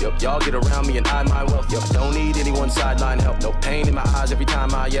melt. Yup, y'all get around me and I my wealth. Yup, I don't need anyone's sideline help. No pain in my eyes every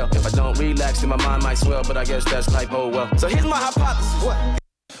time I yell. If I don't relax, then my mind might swell. But I guess that's life, oh well. So here's my hypothesis. What?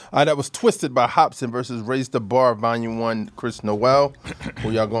 All right, that was Twisted by Hobson versus Raise the Bar, Volume 1, Chris Noel.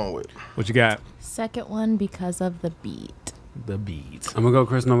 Who y'all going with? What you got? Second one because of the beat. The beat. I'm gonna go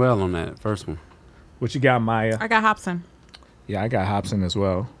Chris Noel on that first one. What you got, Maya? I got Hobson. Yeah, I got Hobson as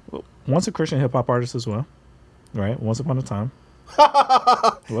well. Once a Christian hip hop artist as well, right? Once upon a time.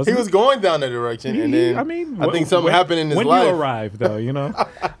 He was going down that direction, and then I think something happened in his life. When you arrived, though, you know.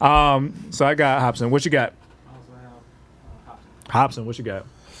 So I got Hobson. What you got? Hobson. What you got?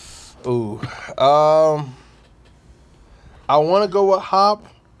 Ooh, I want to go with Hop,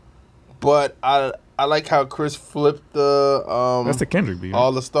 but I like how Chris flipped the that's the Kendrick beat.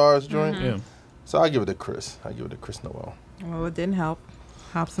 All the Stars joint. Yeah. So I give it to Chris. I give it to Chris Noel. Well, it didn't help.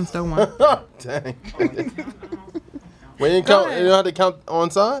 Hobson still won. Dang. We didn't count. You know how to count on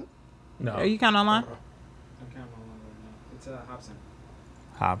side? No. Are you count online? I'm counting online right now. It's Hobson.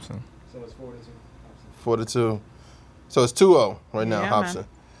 Hobson. So it's 4-2. 4-2. So it's 2-0 right now, Yeah, Hobson. man.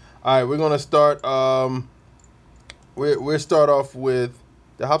 All right, we're gonna start. We'll start off with.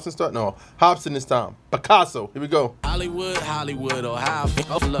 Did Hobson start? No, Hobson this time. Picasso. Here we go. Hollywood, oh how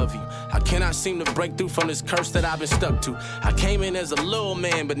I love you. I cannot seem to break through from this curse that I've been stuck to. I came in as a little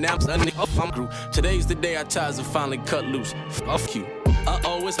man, but now I'm grew. Today's the day our ties are finally cut loose. Fuck you.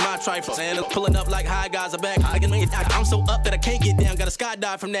 Uh-oh, it's my trifle. And I'm pulling up like high guys are back. I'm so up that I can't get down. Gotta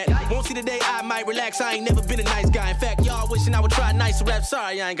skydive from that. Won't see the day I might relax. I ain't never been a nice guy. In fact, y'all wishing I would try nicer rap.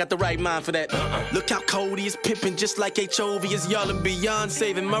 Sorry, I ain't got the right mind for that. Look how Cody is pimping just like HOV is y'all and beyond.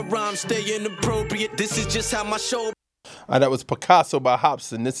 Saving my rhymes, stay inappropriate. This is just how my show. All right, that was Picasso by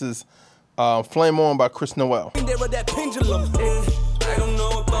Hobson. This is Flame On by Chris Noel. There with that pendulum. I don't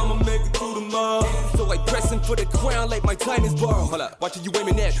know if I'ma make it through tomorrow. So I pressing for the crown like my time is borrowed. Hold up, watching you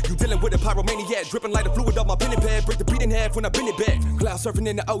aiming at. You dealing with a pyromaniac, dripping like the fluid off my penny pad. Break the beat in half when I bend it back. Cloud surfing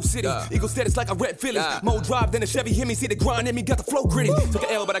in the old city. Eagle status like I rap feelings. More drive than a Chevy. Hear me, see the grind in me, got the flow gritty. Took an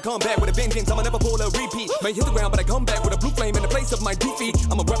L, but I come back with a vengeance. I'ma never pull a repeat. May hit the ground, but I come back with a blue flame in the place of my defeat.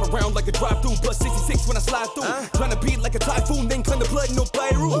 I'ma wrap around like a drive-through, bus 66 when I slide through. Trying to beat like a typhoon, then clean the blood in no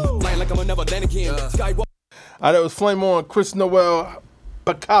Beirut. Flying like I'm another land again. Skywalk. All right, that was Flame On, Chris Noel,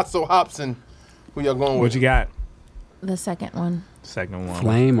 Picasso Hobson. Who y'all going with? What you got? The second one. Second one.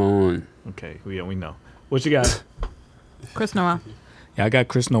 Flame On. Okay, we know. What you got? Chris Noel. Yeah, I got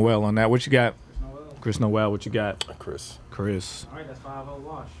Chris Noel on that. What you got? Chris Noel, what you got? Chris. All right, that's 5-0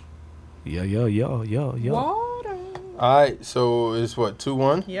 wash. Yo. Water. All right, so it's what,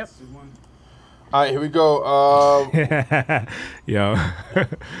 2-1? Yep. All right, here we go. Yo.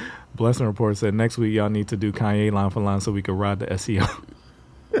 Blessing Report said next week y'all need to do Kanye line for line so we can ride the SEO.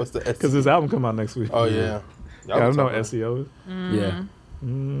 What's the SEO? Because his album come out next week. Oh, yeah. I don't know what SEO is. Yeah.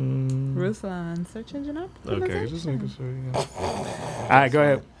 Ruslan, search engine optimization. Okay, just making sure. All right, go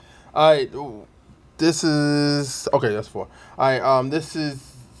ahead. All right, this is... Okay, that's 4. All right, this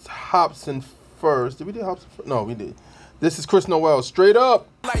is Hobson first. Did we do Hobson first? No, we did. This is Chris Noel, Straight Up.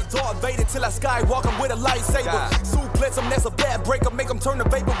 Like Darth Vader till I skywalk him with a lightsaber. Suplex him, that's a bad breaker. Make him turn to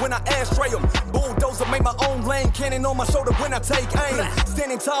vapor when I ashtray him. Bulldozer, make my own lane. Cannon on my shoulder when I take aim.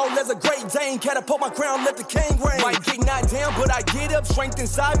 Standing tall as a Great Dane. Catapult my crown, let the king reign. Might get knocked down, but I get up. Strength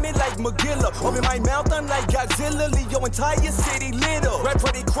inside me like McGilla. Open my mouth, I'm like Godzilla. Leave your entire city lit up. Rap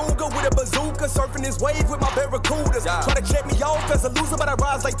Freddy Krueger with a bazooka. Surfing this wave with my barracudas. Try to check me off as a loser, but I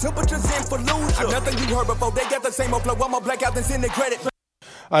rise like temperatures in Fallujah. Nothing you heard before, they got the same old flow. I'm a blackout and send the credit.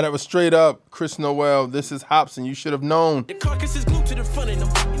 All right, that was Straight Up, Chris Noel. This is Hobson, You Should Have Known. The carcass is glued to the front of them.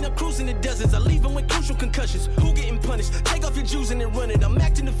 And I'm cruising the deserts. I leave them with crucial concussions. Who getting punished? Take off your juice and then run it. I'm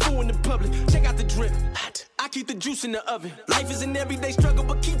acting the fool in the public. Check out the drip. Hot. I keep the juice in the oven. Life is an everyday struggle,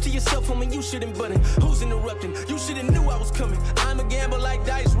 but keep to yourself, homie. You shouldn't button. Who's interrupting? You should've knew I was coming. I'm a gambler like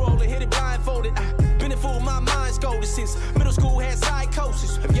dice roller. Hit it blindfolded. Been a fool, my mind scolded since middle school had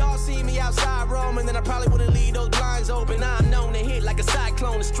psychosis. If y'all see me outside roaming, then I probably wouldn't leave those blinds open. I'm known to hit like a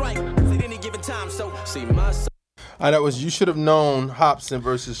cyclone to strike at any given time. So see my son. All right, that was You Should Have Known, Hobson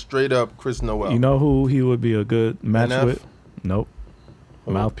versus Straight Up, Chris Noel. You know who he would be a good match NF? with? Nope.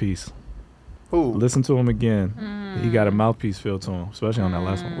 Who? Mouthpiece. Who? Listen to him again. He got a mouthpiece feel to him, especially on that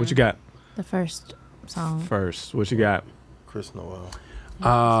last one. What you got? The first song. First. What you got? Chris Noel.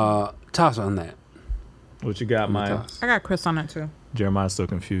 Toss on that. What you got, Maya? I got Chris on it too. Jeremiah's still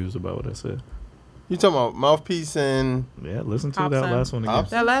confused about what I said. You talking about Mouthpiece and... Yeah, listen to Hobson. that last one again.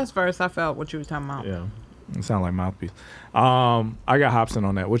 That last verse, I felt what you was talking about. Yeah, it sounded like Mouthpiece. I got Hobson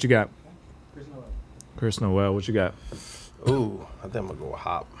on that. What you got? Chris Noel. What you got? Ooh, I think I'm going to go with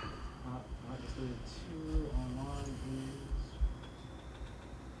Hop.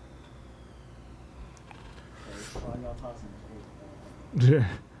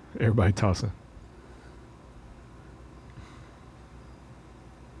 Everybody tossing.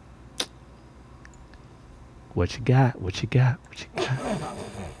 What you got? What you got? What you got?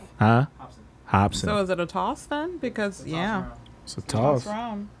 Huh? Hobson. So is it a toss then? Because It's a toss.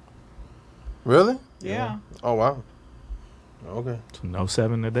 round. Really? Yeah. Oh, wow. Okay. So no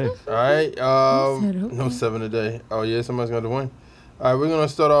 7 today. All right. said okay. No 7 today. Oh, yeah, somebody's going to win. All right, we're going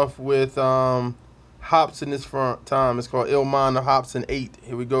to start off with Hobson this front time. It's called Illmind of Hobson 8.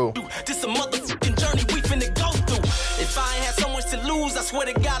 Here we go. This a motherfucking journey we finna go through. If I ain't had so much to lose, I swear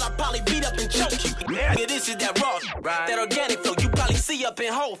to God, I'd probably beat up and choke you. Yeah, this is that raw, that organic flow you probably see up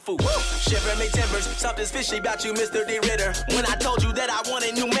in Whole Foods. Shiver me timbers, something's fishy about you, Mr. D. Ritter. When I told you that I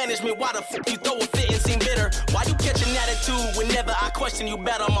wanted new management, why the fuck you throw a fit and seem bitter? Why you catch an attitude whenever I question you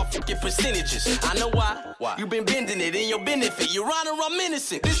about all my fucking percentages? I know why. You been bending it in your benefit. Your Honor, I'm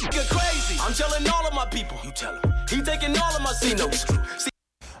innocent. This nigga crazy. I'm telling all of my people. You tell him. He taking all of my C notes.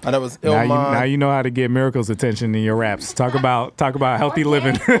 And that was Illmind. Now you know how to get Miracle's attention in your raps. Talk about healthy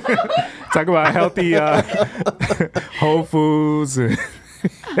living. Talk about healthy Whole Foods.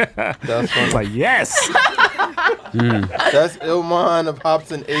 That's funny. It's like, yes. That's Illmind of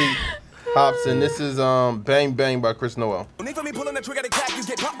Hobson 8. Hobson, this is Bang Bang by Chris Noel. No need for me pulling the trigger to crack, you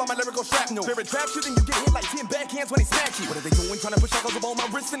get popped by my lyrical shrapnel. Spirit trap shooting, you get hit like 10 backhands when they smack you. What are they doing, trying to push shackles up on my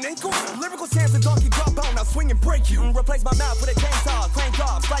wrists and ankles? Lyrical stance and donkey drop on, I'll swing and break you. Replace my mouth with a chainsaw, crank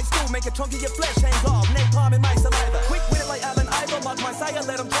off, slice through, make a chunk of your flesh hang off. Napalm in my saliva, quick with it like Allen Iver, mark my sire,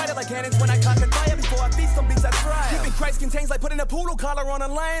 let them try it like cannons when I cock and fire before I feast on beats I try. Keeping Christ contains like putting a poodle collar on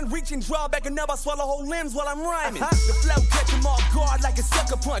a lion, reach and draw back and never swallow whole limbs while I'm rhyming. The flow catch him off guard like a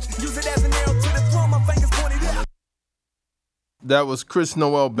sucker punch, use it as an arrow to the throat, my fingers pointed up. That was Chris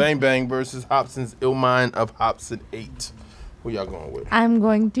Noel Bang Bang versus Hobson's Ill Mind of Hobson 8. Who y'all going with? I'm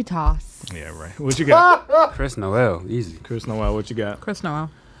going to toss. Yeah, right. What you got? Chris Noel, easy. Chris Noel, what you got? Chris Noel.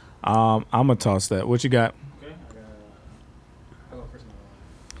 I'm gonna toss that. What you got?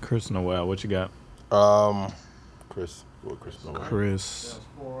 Chris Noel, what you got? Chris. Go with Chris Noel. Chris.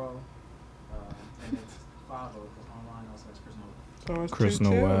 So it's Chris 2-2.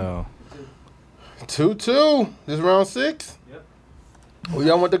 Noel. 2-2. This is round 6? Yep. Who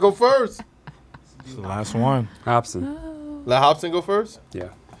y'all want to go first? It's the last one. Hobson. Let Hobson go first? Yeah.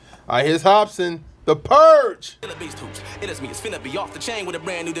 All right, here's Hobson. The Purge. It is me, it's finna be off the chain with a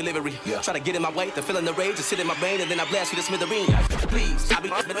brand new delivery. Try to get in my way, the feeling the rage, to sit in my brain, and then I blast you to smithereen. Please, I be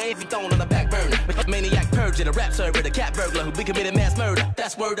thrown on the back burner. Maniac purge in a rap server, the cat burglar who be committing mass murder.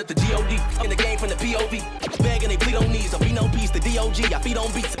 That's word at the G.O.D. In the game from the POV. Begging they plead on knees, I'll be no peace, the D.O.G. I feed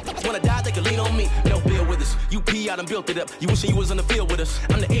on beats. Wanna die, they can lean on me. No bill with us. You pee, I done built it up. You wishing you was on the field with us.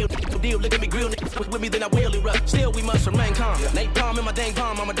 I'm the ill deal, look at me grill with me, then I will erupt. Still, we must remain calm. Nate Palm in my dang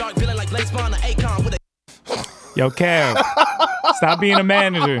palm, I'm a dark villain like Blaze Bond, an Akon with a Yo, Kev, stop being a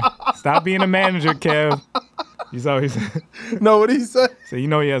manager. Stop being a manager, Kev. You saw what he said? No, what did he say? So you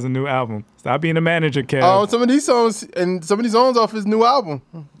know he has a new album. Stop being a manager, Kev. Oh, some of these songs off his new album.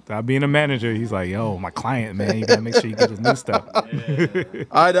 Stop being a manager. He's like, yo, my client, man. You gotta make sure you get his new stuff. All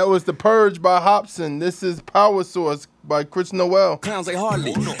right, that was The Purge by Hobson. This is Power Source by Chris Noel. Clowns like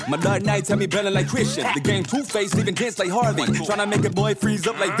Harley. My dark nights have me belling like Christian. The game Two-Face, leaving dance like Harvey. Tryna make a boy freeze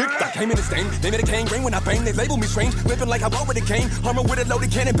up like Victor. Came in the stain, name it a cane ring when I bang. They label me strange, whipping like I walk with a cane. Armor with a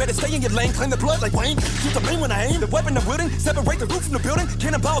loaded cannon, better stay in your lane. Claim the blood like Wayne. Shoot the rain when I aim. The weapon I'm wielding, separate the roof from the building.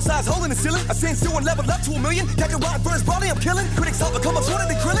 Cannonball size hole in the ceiling. I send Sue and level up to 1 million. Kakarot verse body, I'm killing. Critics all become a shorter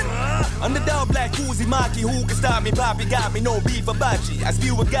than Krillin. Underdog black Uzi Maki, who can stop me? Poppy got me, no beef or bocce. I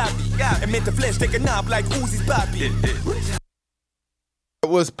spew a gappy. And make the flesh take a knob like Uzi's Poppy. It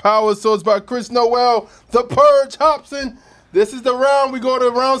was Power Source by Chris Noel, The Purge, Hobson. This is the round. We go to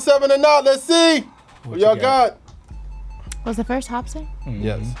round 7 and out. Let's see what y'all got. Was the first Hobson?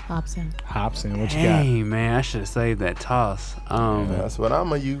 Yes. Hobson. Hobson, what you got? Hey, man, I should have saved that toss. That's what I'm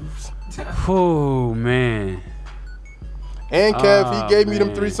going to use. Oh, man. And Kev, he gave me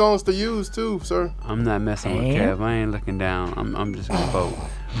them 3 songs to use too, sir. I'm not messing with Kev. I ain't looking down. I'm just going to vote.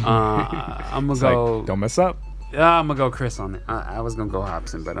 I'm going to go. Like, don't mess up. I'm going to go Chris on it. I was going to go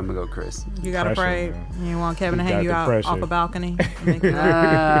Hobson, but I'm going to go Chris. You got afraid? You want Kevin to hang you out off a balcony?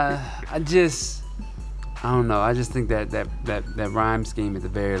 I don't know. I just think that rhyme scheme at the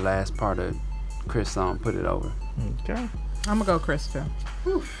very last part of Chris' song put it over. Okay. I'm going to go Chris too.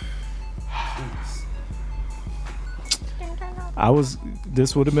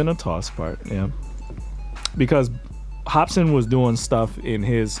 This would have been a toss part, yeah. Because Hobson was doing stuff in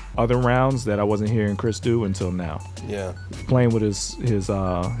his other rounds that I wasn't hearing Chris do until now. Yeah. Playing with his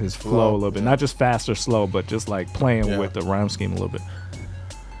flow a little bit. Not just fast or slow, but just like playing with the rhyme scheme a little bit.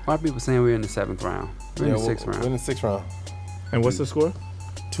 Why are people saying we're in the 7th round? We're in the 6th round. We're in the 6th round. And what's the score?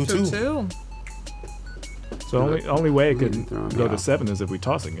 2-2. So only way it could go to 7 is if we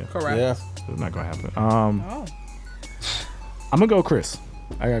toss again. Correct. Yeah. It's not gonna happen. I'm gonna go Chris.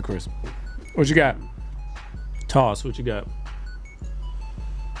 I got Chris. What you got? Toss. What you got?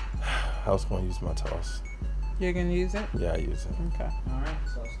 I was gonna use my toss. You're gonna use it? Yeah, I use it. Okay. All right.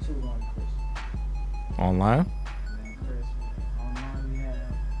 So it's 2-1 Chris. Online? And then Chris, online we have.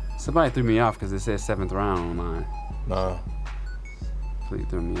 Somebody threw me off because it said 7th round online. Nah. Please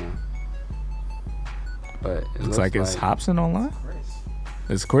threw me off. But it Looks like it's Hobson online.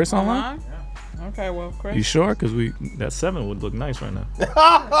 Is Chris online? Yeah. Okay, well, Chris. You sure? Because that 7 would look nice right now.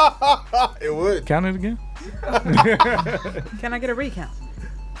 It would. Count it again. Can I get a recount?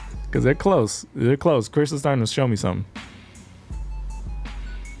 Because they're close. They're close. Chris is starting to show me something.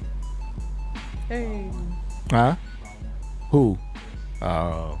 Hey. Huh? Who?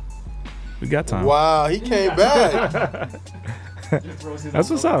 Oh. We got time. Wow, he came back. That's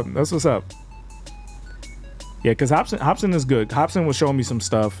what's up. That's what's up. Yeah, because Hobson is good. Hobson was showing me some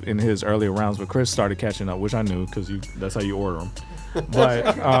stuff in his earlier rounds, but Chris started catching up, which I knew because that's how you order them.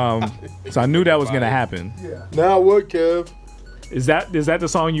 But so I knew that was gonna happen. Yeah. Now what, Kev? Is that the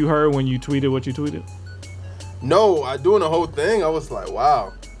song you heard when you tweeted what you tweeted? No, I doing the whole thing. I was like,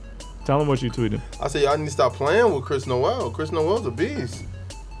 wow. Tell him what you tweeted. I said, y'all need to stop playing with Chris Noel. Chris Noel's a beast.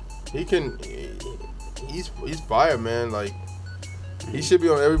 He's fire, man. Like, he should be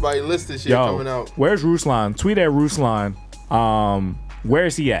on everybody's list this year coming out. Where's Ruslan? Tweet at Ruslan. Where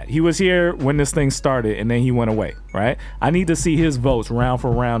is he at? He was here when this thing started, and then he went away. Right? I need to see his votes round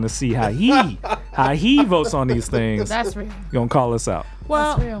for round to see how he votes on these things. That's real. You gonna call us out?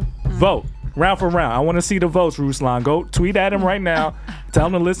 Well, That's real. Vote. Round for round. I want to see the votes, Ruslan. Go tweet at him right now. Tell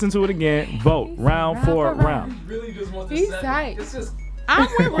him to listen to it again. Vote. Round for round. He's tight. I'm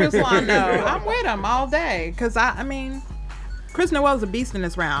with Ruslan though. I'm with him all day. Cause I mean, Chris Noel's a beast in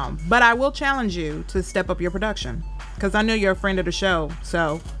this round. But I will challenge you to step up your production. Cause I know you're a friend of the show.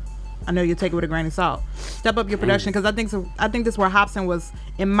 So I know you take it with a grain of salt. Step up your production. Cause I think this where Hobson was,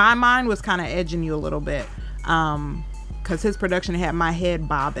 in my mind, was kind of edging you a little bit. Cause his production had my head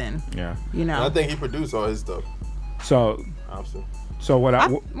bobbing. Yeah. And I think he produced all his stuff. So Hobson. So what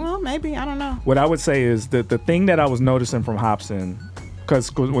well, maybe, I don't know. What I would say is that the thing that I was noticing from Hobson,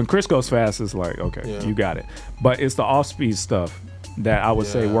 because when Chris goes fast, it's like, okay, you got it. But it's the off-speed stuff that I would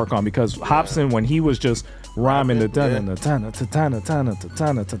say work on, because Hobson, when he was just rhyming the tana,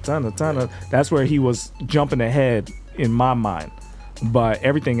 that's where he was jumping ahead in my mind. But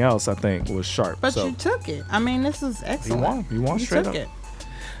everything else, I think, was sharp. But you took it. I mean, this is excellent. He won straight took up. it.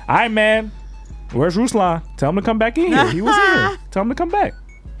 All right, man. Where's Ruslan? Tell him to come back in here. He was here. Tell him to come back.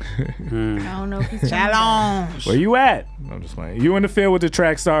 I don't know if he's challenge. Where you at? I'm just playing. You in the field with the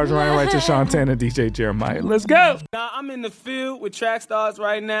Track Stars, Ryan Righteous, Shantana, DJ Jeremiah. Let's go. Now, I'm in the field with Track Stars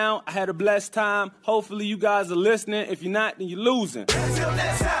right now. I had a blessed time. Hopefully, you guys are listening. If you're not, then you're losing.